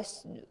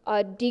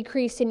a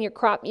decrease in your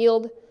crop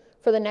yield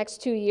for the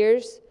next 2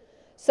 years.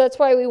 So that's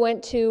why we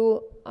went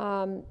to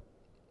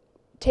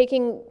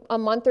taking a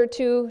month or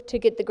two to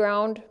get the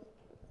ground,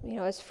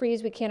 as free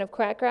as we can of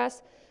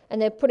quackgrass,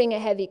 and then putting a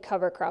heavy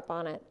cover crop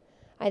on it.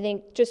 I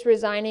think just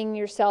resigning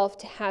yourself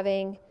to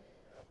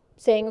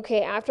saying,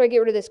 okay, after I get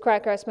rid of this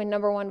quackgrass, my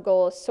number one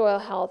goal is soil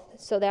health.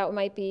 So that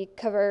might be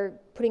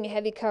putting a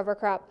heavy cover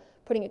crop,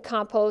 putting a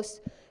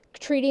compost,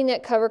 treating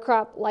that cover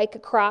crop like a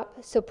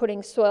crop, so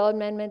putting soil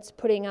amendments,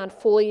 putting on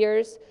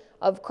foliars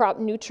of crop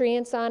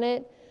nutrients on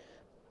it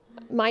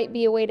might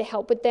be a way to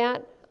help with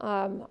that.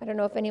 I don't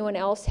know if anyone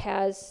else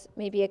has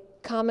maybe a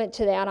comment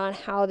to that on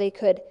how they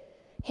could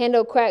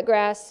handle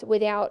quackgrass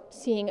without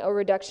seeing a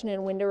reduction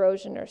in wind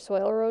erosion or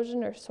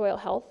soil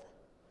health.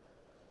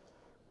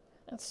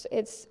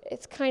 It's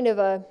kind of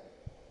a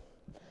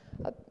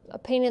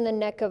pain in the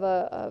neck of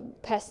a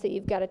pest that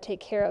you've got to take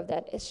care of.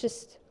 That it's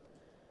just,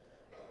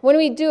 when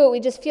we do it,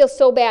 we just feel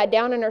so bad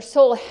down in our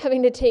soul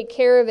having to take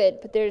care of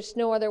it, but there's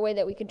no other way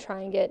that we can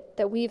try and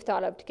that we've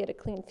thought of to get a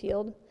clean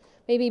field.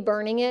 Maybe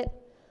burning it.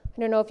 I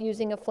don't know if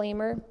using a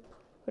flamer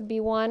would be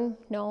one.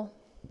 No,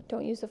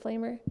 don't use a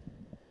flamer.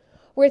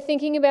 We're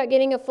thinking about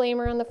getting a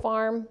flamer on the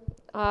farm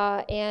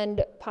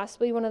and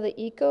possibly one of the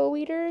eco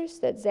weeders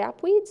that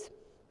zap weeds.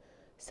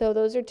 So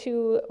those are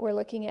two we're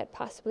looking at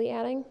possibly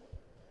adding.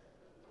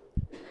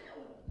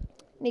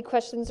 Any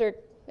questions or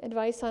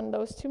advice on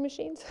those two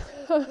machines?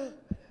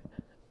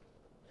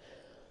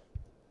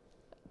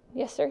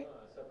 Yes, sir?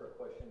 Separate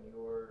question.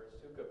 Your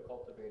Sukup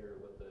cultivator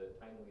with the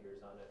tine weeders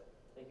on it,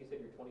 I think you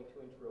said your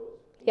 22-inch rows.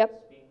 Can Yep. you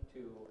speak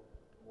to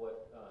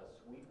what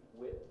sweep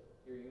width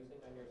you're using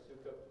on your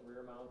Sukup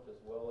rear mount,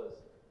 as well as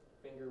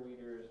finger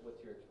weeders?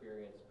 What's your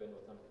experience been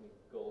with them? Can you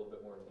go a little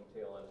bit more in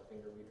detail on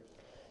finger weeders?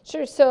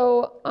 Sure.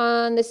 So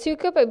on the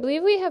Sukup, I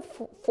believe we have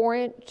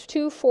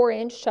two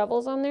 4-inch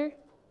shovels on there.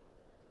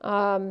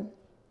 I'm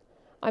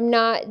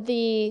not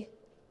the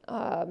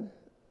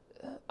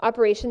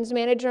operations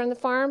manager on the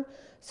farm,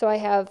 so I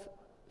have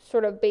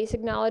sort of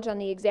basic knowledge on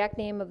the exact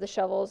name of the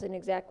shovels and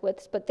exact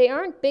widths, but they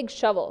aren't big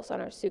shovels on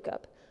our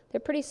Sukup. They're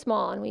pretty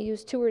small, and we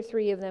use 2 or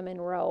 3 of them in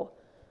a row.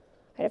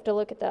 I'd have to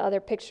look at the other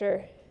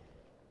picture,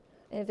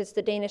 if it's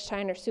the Danish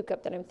tine or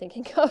Sukup that I'm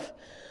thinking of.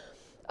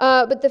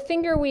 But the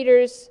finger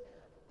weeders,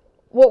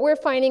 what we're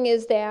finding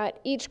is that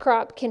each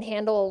crop can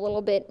handle a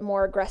little bit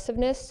more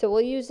aggressiveness, so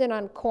we'll use it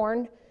on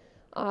corn,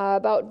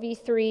 about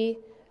V3,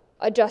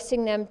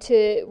 adjusting them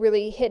to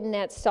really hitting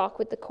that stalk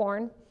with the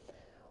corn.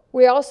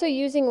 We're also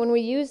using, when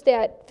we use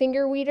that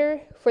finger weeder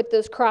for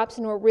those crops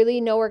and we really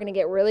know we're going to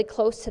get really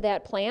close to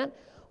that plant,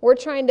 we're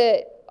trying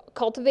to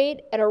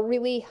cultivate at a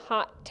really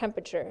hot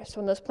temperature. So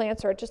when those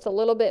plants are just a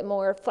little bit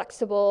more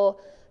flexible,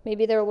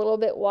 maybe they're a little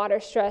bit water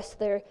stressed,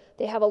 they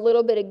have a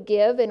little bit of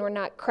give and we're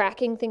not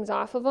cracking things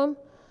off of them.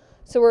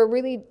 So we're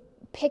really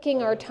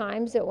picking our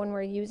times that when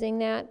we're using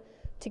that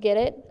to get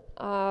it.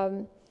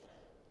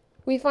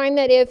 We find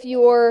that if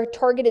your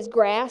target is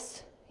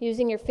grass,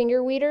 using your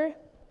finger weeder,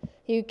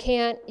 you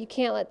can't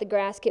let the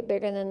grass get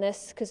bigger than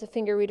this because the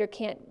finger weeder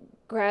can't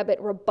grab it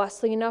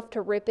robustly enough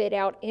to rip it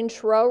out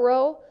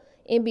intra-row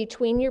in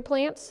between your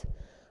plants,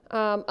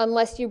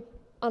 unless you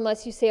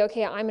say,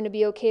 okay, I'm going to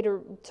be okay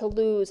to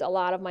lose a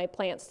lot of my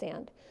plant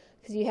stand,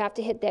 because you have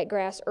to hit that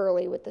grass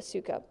early with the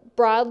suka.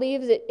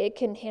 Broadleaves, it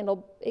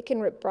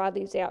can rip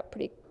broadleaves out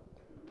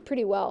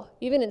pretty well.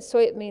 Even in the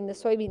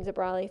soybean's a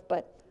broadleaf,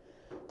 but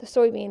the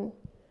soybean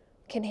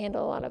can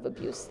handle a lot of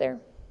abuse there.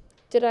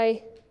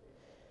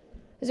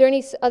 Is there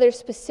any other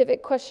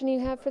specific question you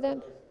have for that? I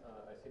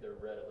see they're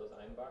red. Are those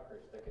Einbach or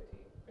Stickety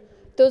finger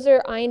weeders? Those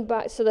are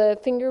Einbach, so the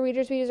finger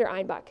weeders we use are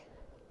Einbach.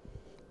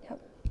 Yep.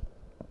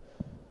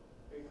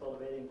 Are you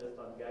cultivating just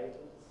on guidance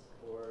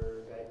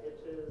or guide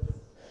hitches?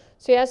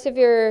 So yes, if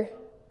you're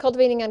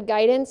cultivating on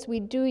guidance, we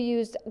do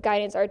use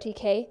guidance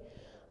RTK.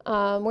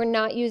 We're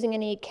not using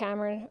any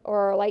camera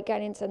or light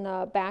guidance in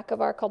the back of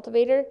our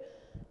cultivator.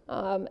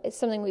 It's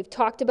something we've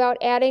talked about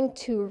adding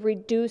to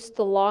reduce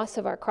the loss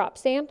of our crop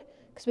stand,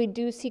 because we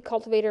do see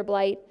cultivator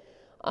blight,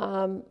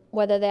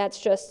 whether that's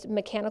just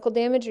mechanical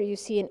damage or you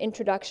see an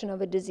introduction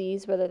of a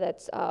disease, whether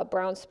that's a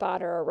brown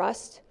spot or a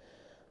rust.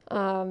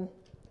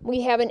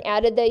 We haven't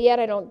added that yet.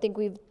 I don't think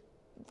we've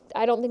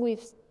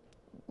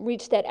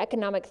reached that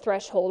economic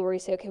threshold where we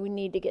say, okay, we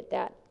need to get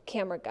that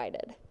camera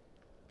guided.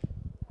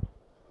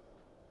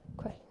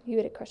 You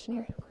had a question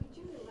here. Could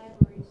you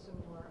elaborate some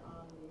more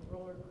on the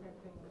roller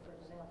crimping, for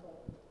example,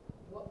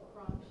 what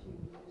crops you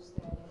use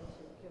that in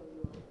to kill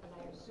your, and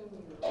I assume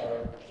you're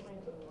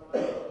planting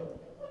rye,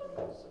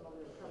 or use some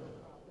other cover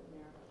crop in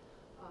there.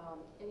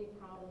 Any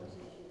problems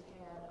that you've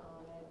had on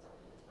it,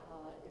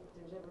 if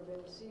there's ever been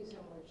a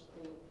season which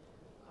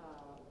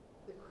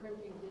the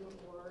crimping didn't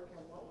work,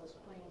 and what was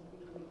plan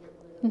B to get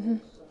rid of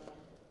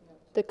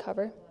The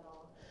cover.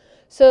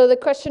 So the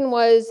question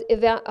was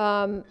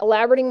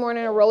elaborating more on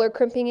a roller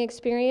crimping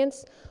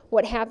experience.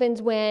 What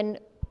happens when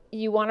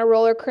you want to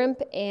roller crimp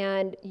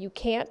and you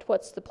can't?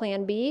 What's the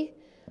plan B?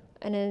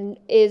 And then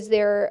is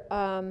there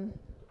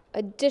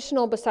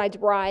additional besides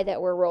rye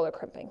that we're roller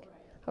crimping?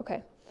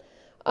 Okay.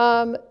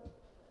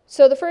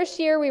 So the first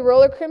year we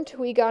roller crimped,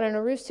 we got an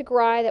rustic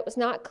rye that was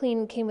not clean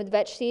and came with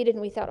vetch seed,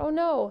 and we thought, oh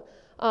no.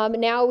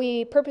 Now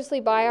we purposely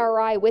buy our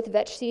rye with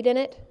vetch seed in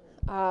it.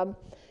 Not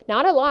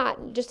a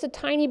lot, just a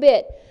tiny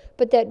bit.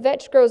 But that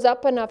vetch grows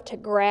up enough to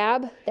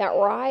grab that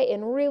rye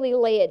and really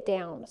lay it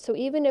down. So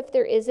even if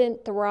there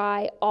isn't the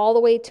rye all the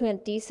way to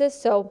anthesis,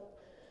 so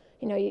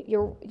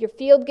your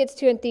field gets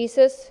to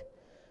anthesis,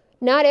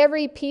 not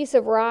every piece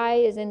of rye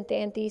is in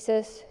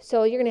anthesis,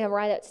 so you're going to have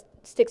rye that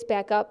sticks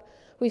back up.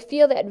 We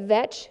feel that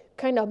vetch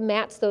kind of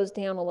mats those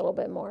down a little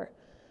bit more.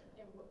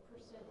 And what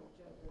percentage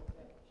of your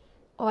vetch?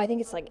 Oh, I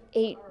think it's like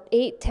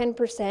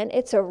 10%.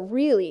 It's a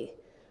really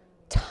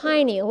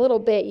tiny little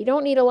bit. You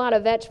don't need a lot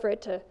of vetch for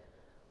it to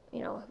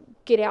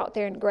get out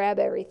there and grab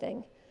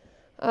everything.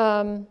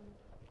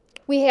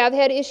 We have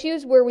had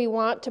issues where we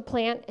want to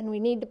plant and we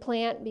need to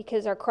plant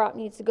because our crop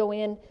needs to go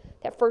in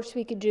that first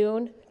week of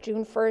June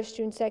 1st,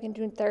 June 2nd,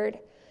 June 3rd.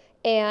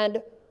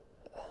 And,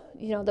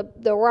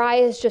 the rye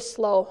is just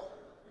slow.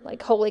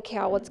 Like, holy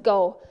cow, let's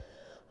go.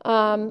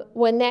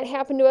 When that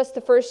happened to us the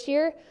first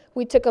year,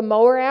 we took a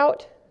mower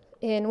out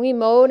and we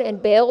mowed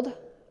and baled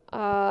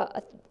so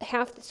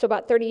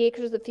about 30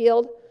 acres of the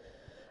field.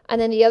 And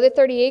then the other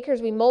 30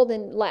 acres we mowed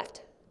and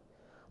left.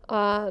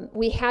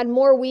 We had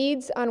more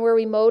weeds on where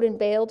we mowed and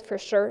baled for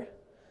sure.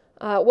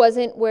 It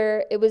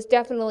was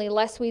definitely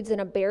less weeds than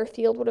a bare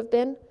field would have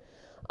been.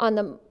 On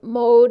the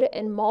mowed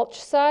and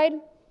mulch side,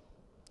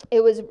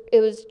 it was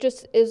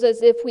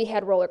as if we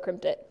had roller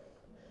crimped it.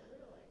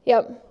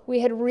 Yep,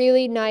 we had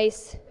really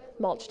nice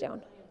mulch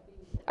down.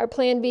 Our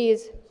plan B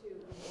is. To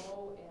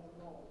mow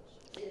and mulch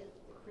if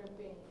the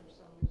crimping for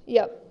some reason.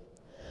 Yep.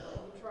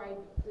 You tried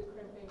the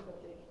crimping,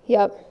 but they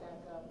Yep.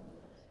 back up.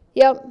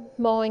 Yep,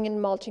 mowing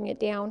and mulching it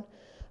down.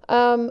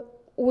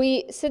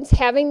 Since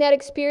having that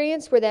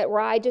experience where that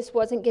rye just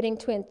wasn't getting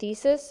to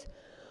anthesis,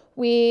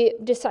 we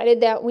decided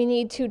that we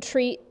need to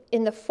treat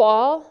in the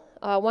fall.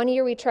 One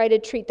year we tried to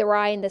treat the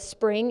rye in the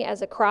spring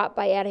as a crop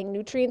by adding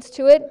nutrients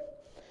to it.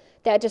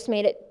 That just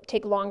made it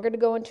take longer to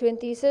go into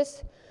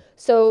anthesis.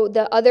 So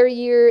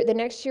the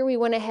next year we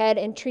went ahead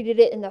and treated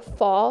it in the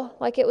fall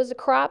like it was a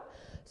crop.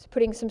 So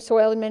putting some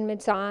soil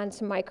amendments on,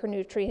 some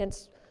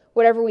micronutrients,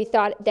 whatever we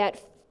thought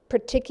that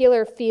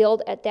particular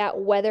field at that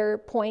weather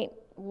point,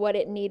 what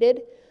it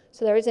needed.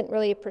 So there isn't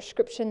really a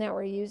prescription that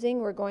we're using.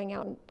 We're going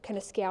out and kind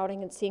of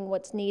scouting and seeing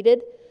what's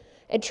needed.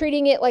 And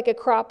treating it like a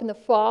crop in the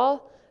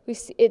fall,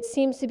 it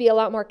seems to be a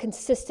lot more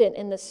consistent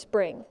in the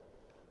spring,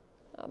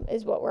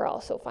 is what we're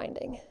also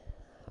finding.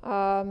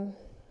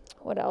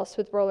 What else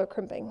with roller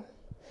crimping?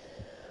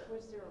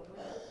 Was there a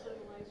winter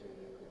fertilizer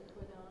you could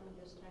put on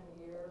this time of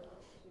year?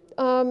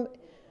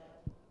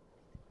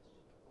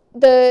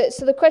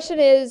 So the question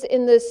is,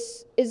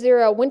 is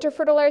there a winter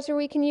fertilizer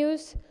we can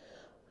use?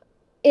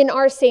 In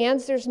our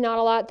sands, there's not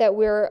a lot that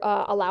we're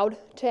allowed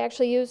to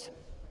actually use.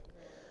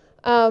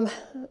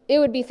 It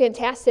would be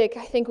fantastic.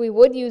 I think we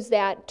would use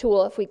that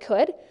tool if we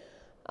could.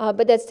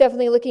 But that's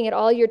definitely looking at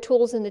all your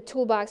tools in the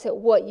toolbox at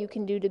what you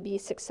can do to be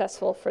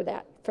successful for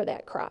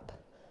that crop.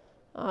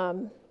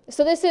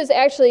 So this is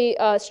actually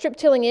strip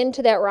tilling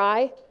into that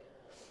rye.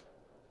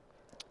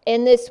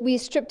 And we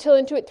strip till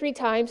into it 3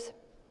 times.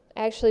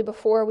 Actually,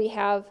 before we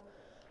have, I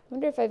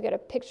wonder if I've got a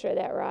picture of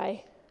that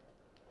rye.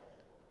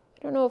 I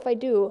don't know if I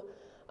do.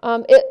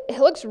 It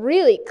looks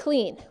really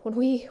clean when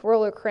we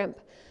roller crimp.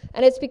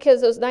 And it's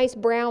because those nice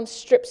brown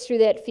strips through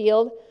that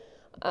field.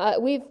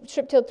 We've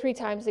strip tilled 3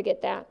 times to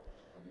get that.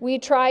 We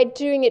tried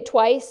doing it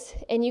twice,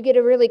 and you get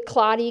a really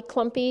cloddy,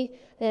 clumpy,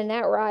 and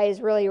that rye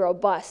is really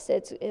robust.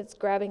 It's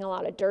grabbing a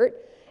lot of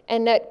dirt,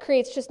 and that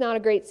creates just not a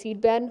great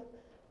seed bed.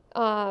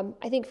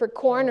 I think for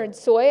corn or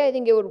soy, I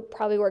think it would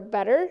probably work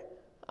better,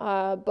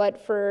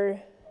 but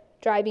for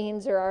dry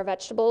beans or our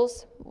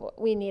vegetables,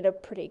 we need a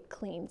pretty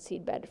clean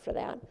seed bed for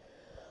that.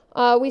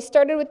 We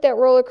started with that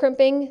roller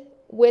crimping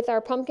with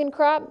our pumpkin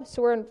crop,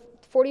 so we're in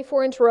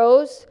 44-inch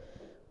rows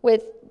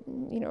with,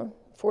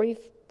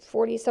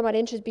 40 some odd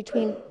inches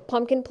between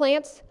pumpkin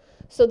plants.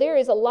 So there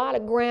is a lot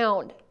of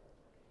ground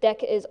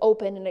that is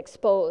open and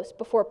exposed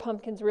before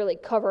pumpkins really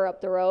cover up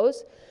the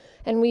rows.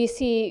 And we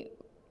see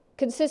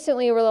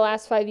consistently over the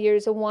last 5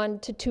 years a 1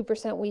 to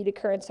 2% weed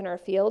occurrence in our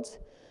fields.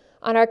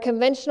 On our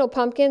conventional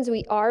pumpkins,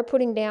 we are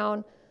putting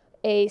down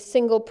a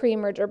single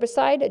pre-emerge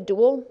herbicide, a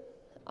dual,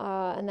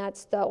 and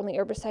that's the only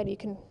herbicide you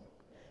can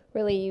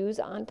really use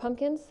on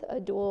pumpkins, a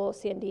dual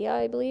Sandia,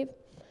 I believe.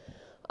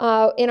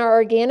 In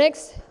our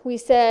organics, we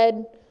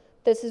said,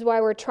 this is why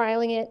we're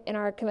trialing it in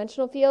our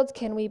conventional fields.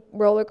 Can we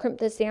roller crimp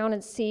this down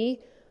and see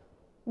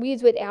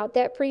weeds without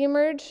that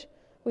pre-emerge?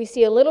 We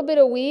see a little bit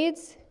of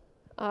weeds,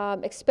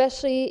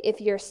 especially if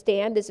your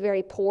stand is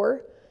very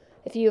poor.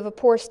 If you have a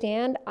poor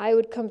stand, I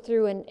would come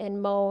through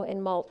and mow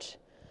and mulch.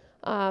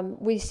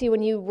 We see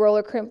when you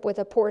roller crimp with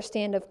a poor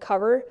stand of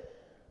cover,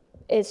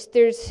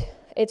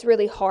 it's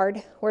really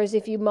hard. Whereas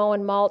if you mow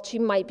and mulch, you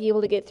might be able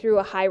to get through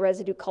a high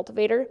residue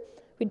cultivator.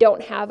 We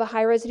don't have a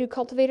high residue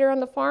cultivator on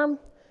the farm.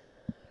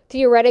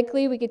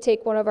 Theoretically, we could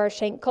take one of our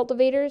shank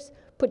cultivators,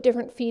 put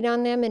different feed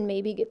on them, and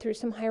maybe get through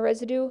some high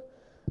residue.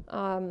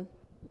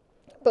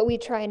 But we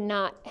try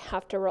not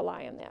have to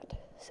rely on that.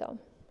 So,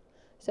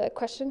 is that a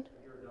question? Have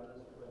you ever done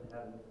this when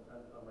having,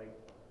 like,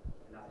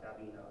 not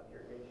having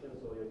irrigation,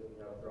 so you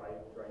have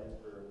dryness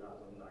for not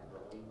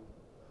growing?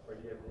 Or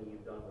do you have anything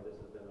you've done where this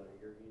has been under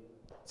irrigating?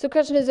 So the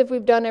question is if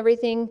we've done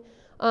everything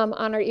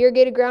on our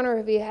irrigated ground, or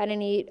have you had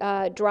any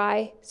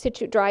dry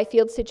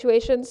field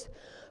situations?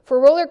 For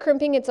roller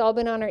crimping, it's all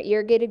been on our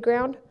irrigated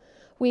ground.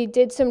 We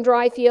did some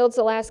dry fields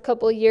the last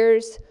couple of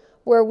years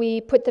where we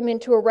put them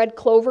into a red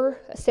clover,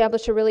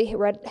 established a really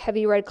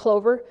heavy red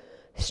clover,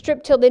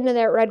 strip tilled into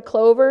that red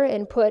clover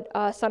and put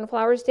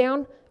sunflowers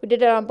down. We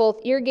did it on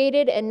both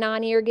irrigated and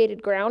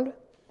non-irrigated ground.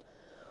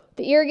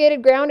 The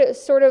irrigated ground, it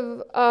was sort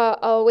of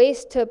a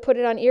waste to put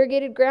it on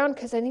irrigated ground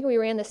because I think we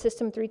ran the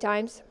system 3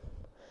 times.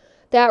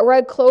 That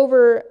red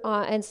clover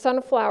and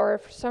sunflower,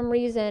 for some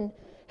reason,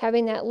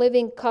 having that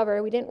living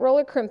cover, we didn't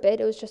roller crimp it,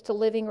 it was just a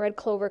living red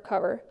clover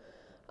cover.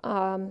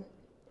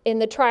 In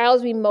the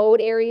trials, we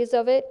mowed areas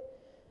of it.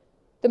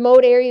 The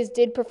mowed areas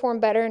did perform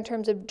better in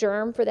terms of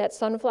germ for that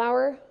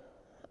sunflower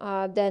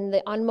than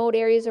the unmowed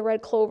areas of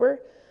red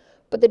clover.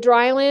 But the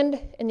dry land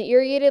and the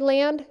irrigated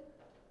land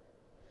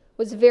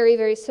was very,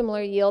 very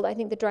similar yield. I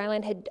think the dry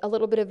land had a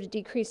little bit of a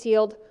decreased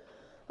yield.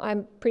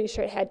 I'm pretty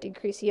sure it had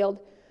decreased yield.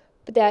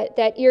 But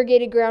that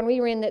irrigated ground,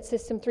 we ran that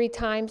system 3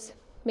 times,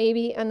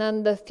 maybe, and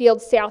then the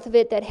field south of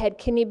it that had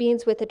kidney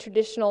beans with a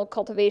traditional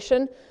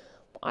cultivation,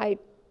 I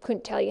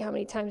couldn't tell you how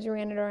many times we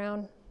ran it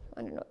around,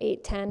 I don't know,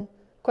 8, 10,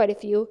 quite a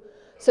few.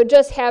 So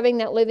just having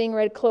that living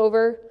red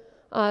clover,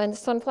 and the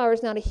sunflower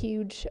is not a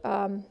huge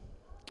a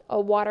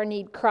water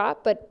need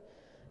crop, but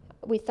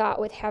we thought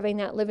with having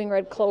that living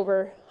red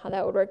clover, how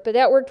that would work. But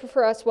that worked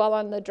for us well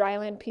on the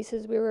dryland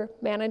pieces we were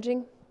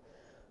managing.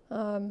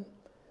 On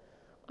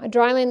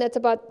dryland, that's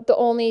about the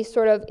only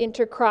sort of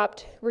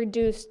intercropped,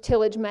 reduced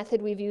tillage method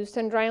we've used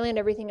on dryland.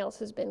 Everything else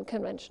has been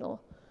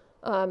conventional,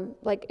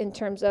 like in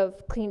terms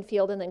of clean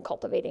field and then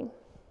cultivating.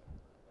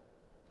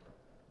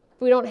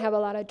 We don't have a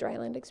lot of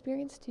dryland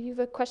experience. Do you have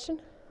a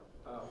question?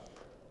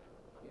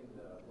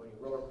 When you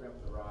roller crimp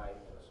the rye and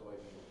the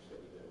soybean, you said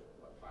you did it,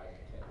 what, 5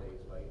 to 10 days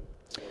late?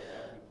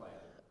 After you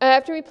planted?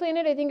 After we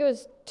planted, I think it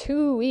was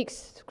 2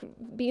 weeks.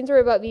 Beans were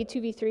about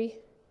V2, V3. Okay,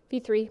 that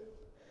was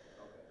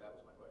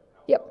my question.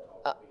 Yep.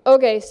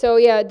 Okay, so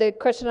yeah, the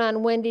question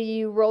on when do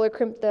you roller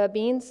crimp the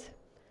beans?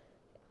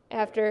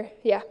 After,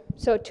 yeah,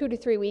 so 2 to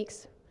 3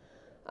 weeks.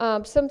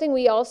 Something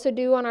we also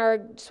do on our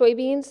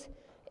soybeans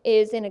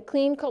is in a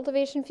clean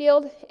cultivation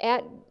field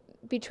at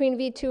between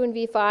V2 and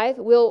V5,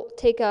 we'll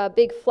take a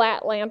big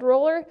flat land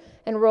roller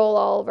and roll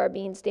all of our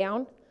beans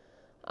down.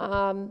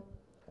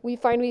 We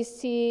find we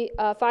see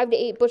a 5 to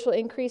 8 bushel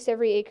increase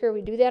every acre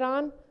we do that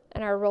on,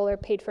 and our roller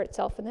paid for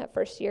itself in that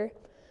first year.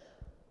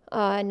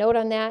 Note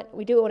on that,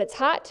 we do it when it's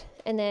hot,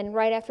 and then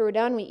right after we're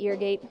done, we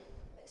irrigate.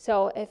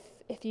 So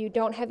if you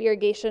don't have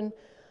irrigation,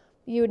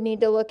 you would need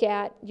to look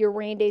at your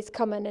rain days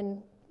coming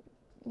and,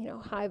 you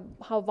know,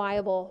 how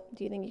viable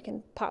do you think you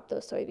can pop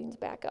those soybeans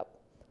back up?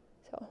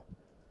 So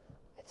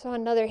I saw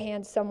another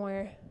hand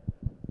somewhere.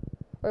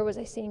 Or was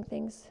I seeing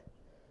things?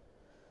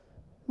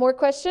 More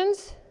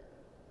questions?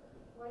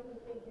 Why do you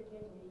think you're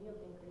getting a yield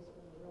increase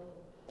from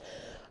rolling?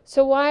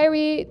 So why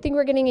we think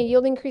we're getting a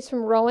yield increase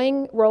from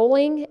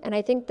rolling, and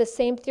I think the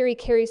same theory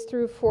carries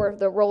through for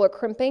the roller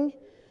crimping.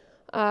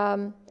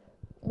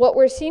 What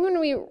we're seeing when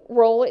we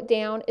roll it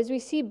down is we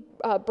see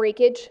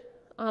breakage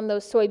on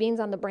those soybeans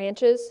on the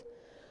branches.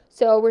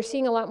 So we're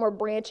seeing a lot more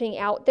branching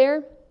out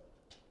there.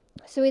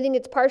 So we think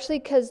it's partially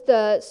because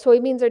the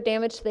soybeans are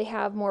damaged, so they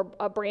have more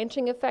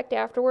branching effect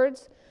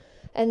afterwards.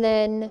 And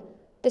then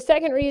the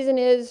second reason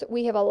is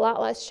we have a lot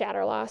less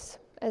shatter loss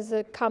as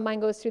the combine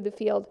goes through the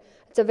field.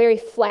 It's a very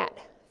flat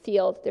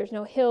field. There's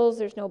no hills,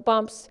 there's no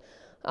bumps.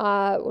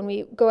 When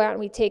we go out and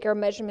we take our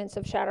measurements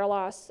of shatter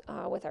loss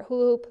with our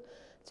hula hoop,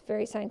 it's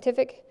very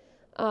scientific.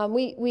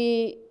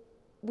 We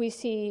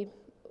see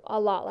a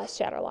lot less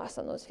shatter loss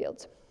on those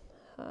fields.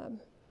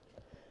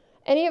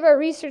 Any of our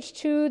research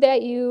too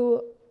that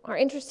you are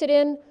interested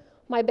in,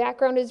 my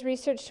background is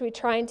research, so we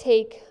try and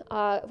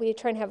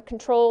have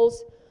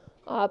controls,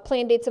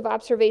 plan dates of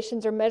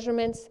observations or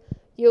measurements,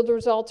 yield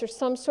results, or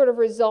some sort of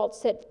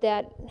results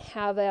that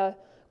have a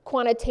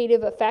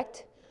quantitative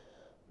effect.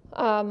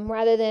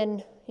 Rather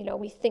than, you know,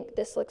 we think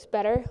this looks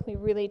better, we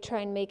really try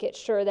and make it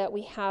sure that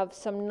we have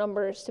some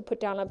numbers to put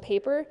down on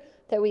paper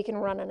that we can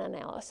run an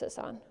analysis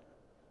on.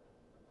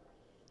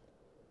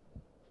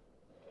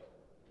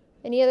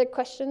 Any other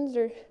questions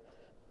or? For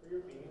your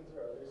beans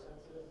or other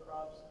sensitive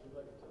crops, do you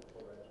like a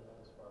typical regimen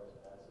as far as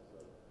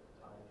passes of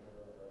time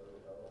or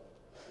rotary hoe?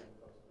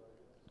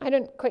 I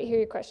don't quite hear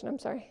your question, I'm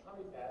sorry. How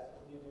many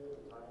passes do you do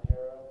with time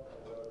harrow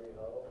and rotary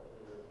hoe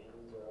for your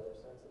beans or other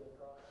sensitive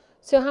crops?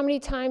 So how many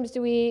times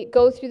do we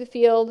go through the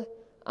field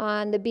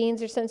on the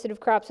beans or sensitive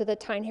crops with a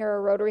tine harrow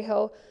or rotary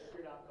hoe? If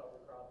you're not cover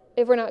cropping.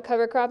 If we're not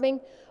cover cropping,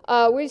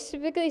 we're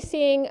typically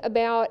seeing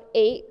about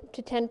 8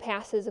 to 10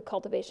 passes of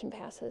cultivation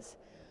passes.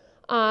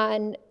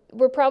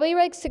 We're probably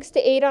like 6 to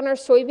 8 on our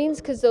soybeans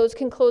because those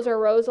can close our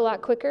rows a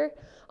lot quicker.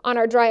 On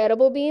our dry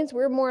edible beans,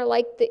 we're more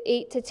like the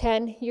 8 to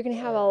 10. You're going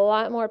to have a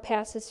lot more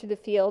passes through the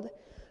field.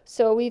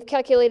 So we've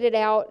calculated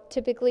out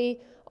typically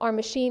our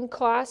machine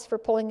cost for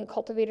pulling a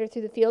cultivator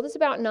through the field is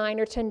about $9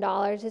 or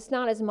 $10. It's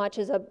not as much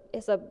as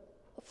a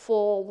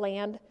full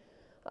land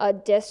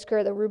disc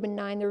or the Reuben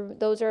 9.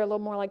 Those are a little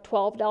more like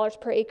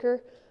 $12 per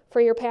acre for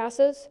your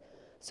passes.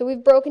 So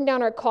we've broken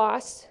down our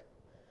costs.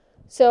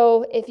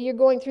 So if you're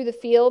going through the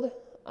field,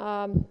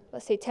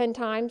 let's say 10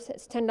 times,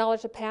 it's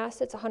 $10 a pass,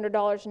 it's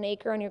 $100 an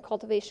acre on your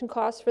cultivation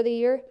costs for the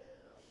year.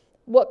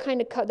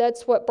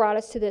 That's what brought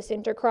us to this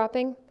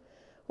intercropping.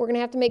 We're going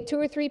to have to make 2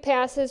 or 3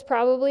 passes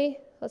probably.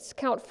 Let's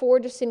count 4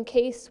 just in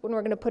case when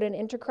we're going to put an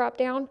intercrop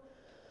down.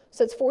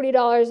 So it's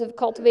 $40 of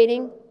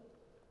cultivating.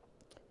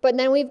 But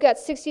then we've got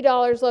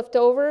 $60 left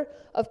over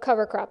of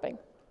cover cropping,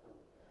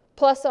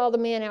 plus all the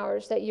man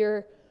hours that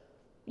your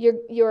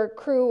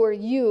crew or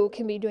you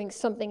can be doing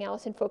something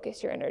else and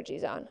focus your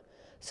energies on.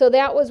 So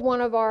that was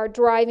one of our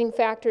driving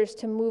factors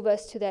to move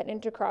us to that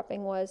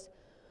intercropping was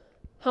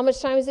how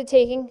much time is it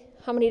taking?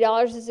 How many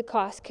dollars does it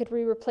cost? Could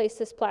we replace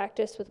this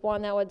practice with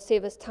one that would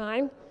save us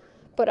time,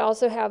 but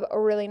also have a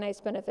really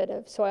nice benefit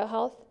of soil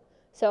health?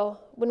 So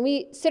when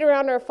we sit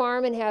around our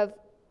farm and have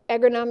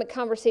agronomic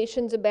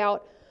conversations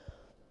about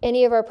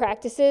any of our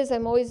practices,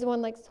 I'm always the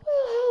one like,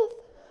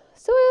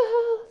 soil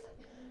health.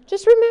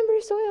 Just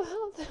remember soil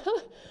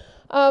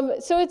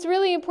health. So it's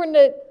really important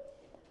to,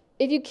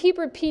 if you keep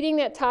repeating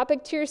that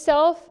topic to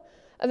yourself,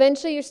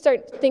 eventually you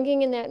start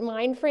thinking in that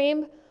mind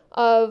frame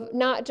of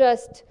not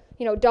just,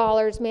 you know,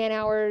 dollars, man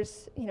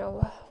hours, you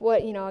know,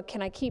 what, you know,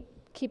 can I keep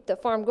the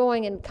farm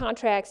going and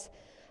contracts.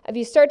 If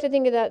you start to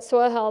think of that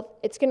soil health,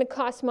 it's going to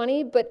cost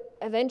money, but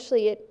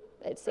eventually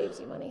it saves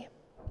you money.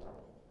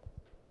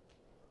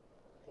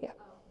 Yeah.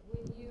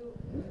 When you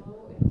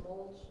mow and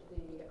mulch the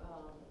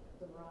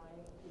rye,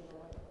 you know,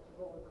 like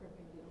roller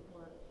crimping didn't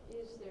work,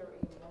 is there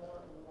a mower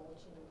or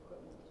mulching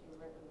equipment that you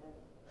recommend?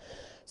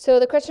 So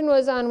the question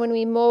was on when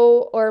we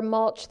mow or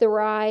mulch the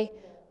rye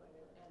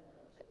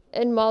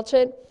and mulch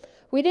it.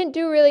 We didn't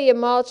do really a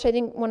mulch. I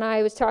think when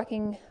I was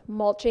talking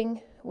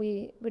mulching,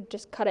 we would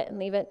just cut it and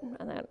leave it,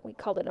 and that we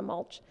called it a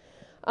mulch.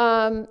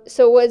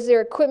 So was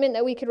there equipment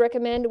that we could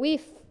recommend?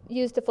 We've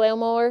used a flail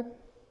mower.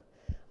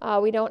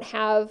 We don't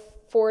have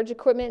forage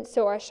equipment,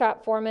 so our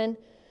shop foreman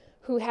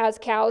who has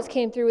cows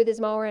came through with his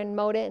mower and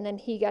mowed it, and then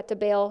he got to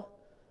bale.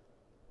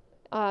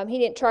 He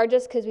didn't charge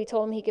us because we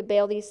told him he could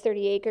bale these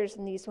 30 acres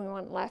and these we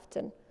want left,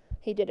 and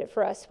he did it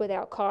for us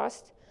without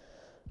cost.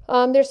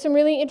 There's some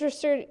really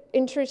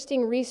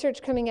interesting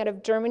research coming out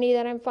of Germany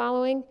that I'm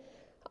following.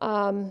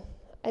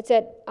 It's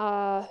at,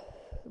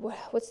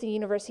 what's the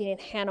university in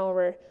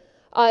Hanover?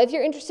 If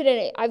you're interested in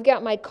it, I've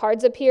got my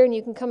cards up here, and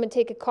you can come and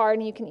take a card,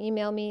 and you can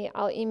email me.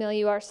 I'll email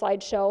you our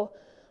slideshow.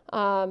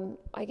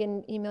 I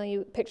can email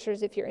you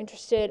pictures if you're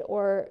interested,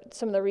 or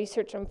some of the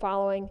research I'm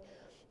following.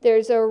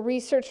 There's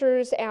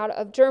researchers out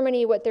of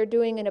Germany, what they're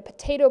doing in a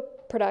potato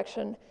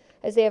production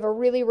is they have a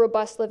really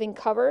robust living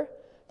cover.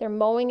 They're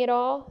mowing it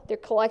all, they're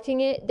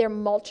collecting it, they're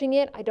mulching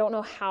it, I don't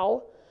know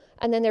how,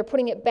 and then they're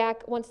putting it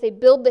back, once they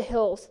build the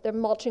hills, they're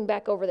mulching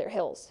back over their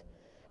hills.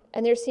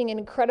 And they're seeing an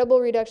incredible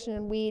reduction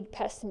in weed,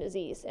 pests, and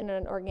disease in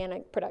an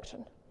organic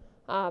production.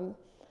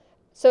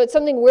 So it's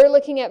something we're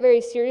looking at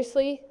very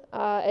seriously,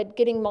 at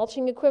getting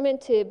mulching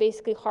equipment to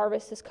basically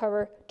harvest this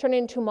cover, turn it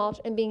into mulch,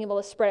 and being able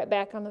to spread it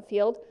back on the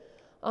field,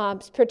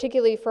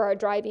 particularly for our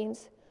dry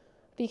beans.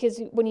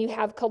 Because when you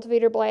have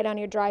cultivator blight on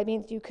your dry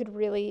beans, you could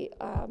really,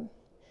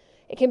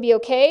 it can be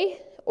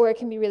okay, or it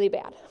can be really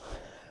bad.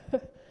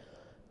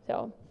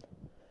 So,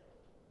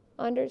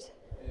 Anders?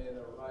 In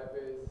a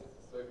rye-based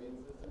soybean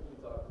system,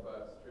 you talked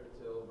about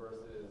strip-till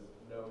versus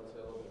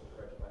no-till with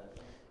fresh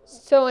planting.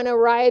 So in a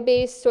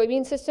rye-based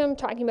soybean system,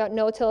 talking about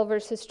no-till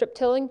versus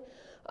strip-tilling,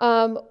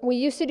 we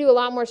used to do a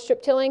lot more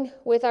strip-tilling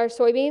with our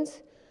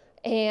soybeans,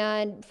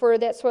 and for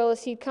that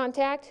soil-to-seed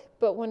contact,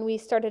 but when we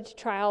started to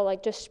trial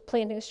like just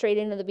planting straight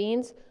into the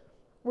beans,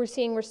 we're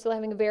seeing we're still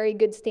having a very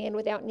good stand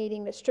without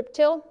needing the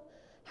strip-till.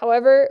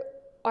 However,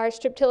 our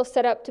strip-till is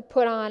set up to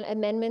put on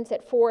amendments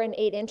at 4 and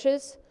 8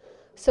 inches.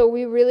 So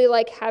we really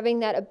like having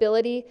that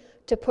ability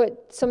to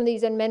put some of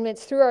these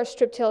amendments through our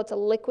strip-till. It's a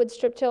liquid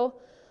strip-till.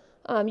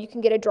 You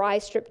can get a dry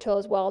strip-till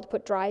as well to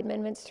put dry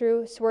amendments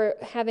through. So we're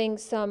having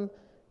some,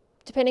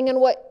 depending on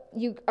what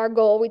our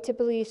goal, we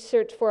typically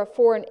search for a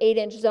 4 and 8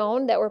 inch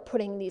zone that we're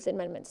putting these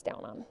amendments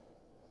down on.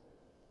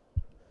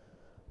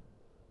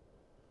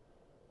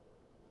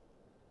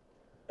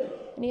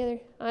 Any other?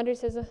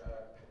 Anders has a... Can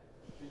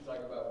you talk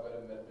about what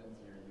amendments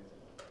you're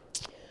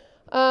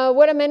using?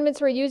 What amendments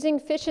we're using?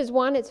 Fish is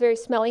one. It's very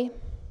smelly.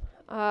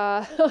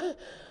 Then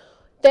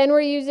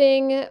we're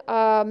using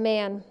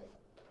man.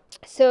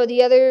 So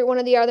one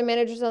of the other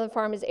managers on the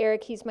farm is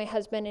Eric. He's my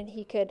husband, and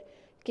he could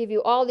give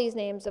you all these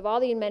names of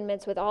all the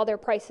amendments with all their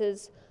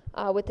prices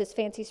with this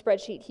fancy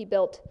spreadsheet he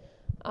built.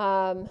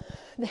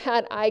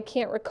 That I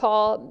can't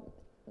recall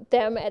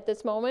them at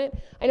this moment.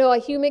 I know a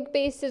humic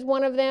base is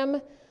one of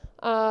them.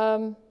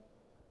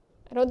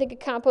 I don't think a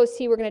compost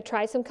tea. We're going to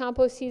try some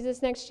compost teas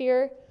this next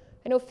year.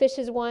 I know fish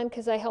is one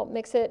because I helped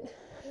mix it.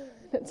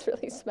 It's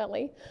really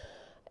smelly.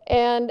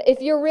 And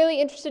if you're really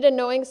interested in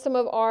knowing some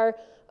of our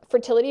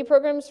fertility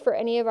programs for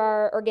any of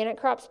our organic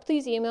crops,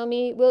 please email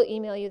me. We'll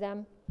email you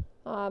them.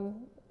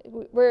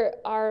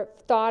 Our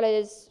thought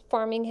is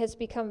farming has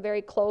become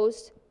very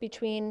closed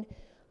between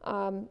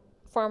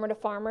farmer to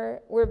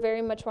farmer. We're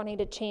very much wanting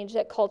to change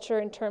that culture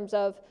in terms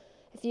of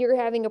if you're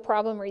having a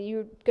problem or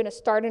you're going to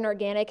start an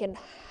organic, and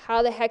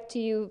how the heck do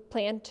you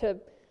plan to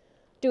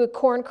do a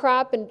corn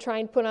crop and try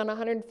and put on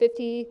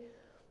 150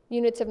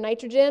 units of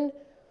nitrogen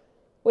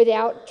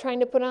without trying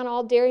to put on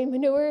all dairy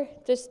manure?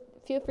 Just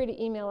feel free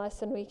to email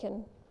us and we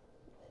can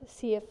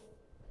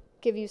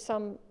give you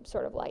some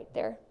sort of light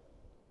there.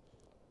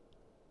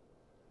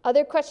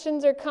 Other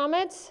questions or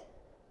comments?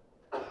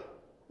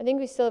 I think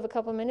we still have a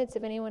couple minutes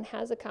if anyone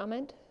has a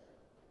comment.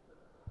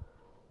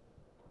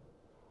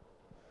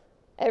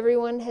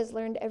 Everyone has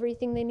learned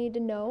everything they need to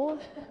know.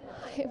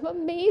 I'm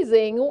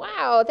amazing.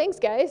 Wow, thanks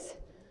guys.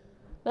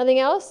 Nothing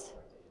else?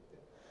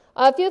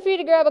 Feel free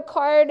to grab a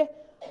card.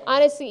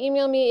 Honestly,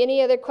 email me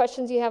any other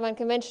questions you have on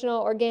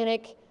conventional,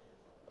 organic,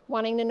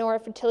 wanting to know our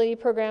fertility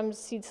programs,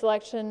 seed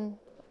selection.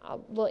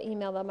 We'll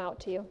email them out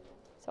to you.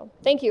 So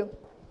thank you.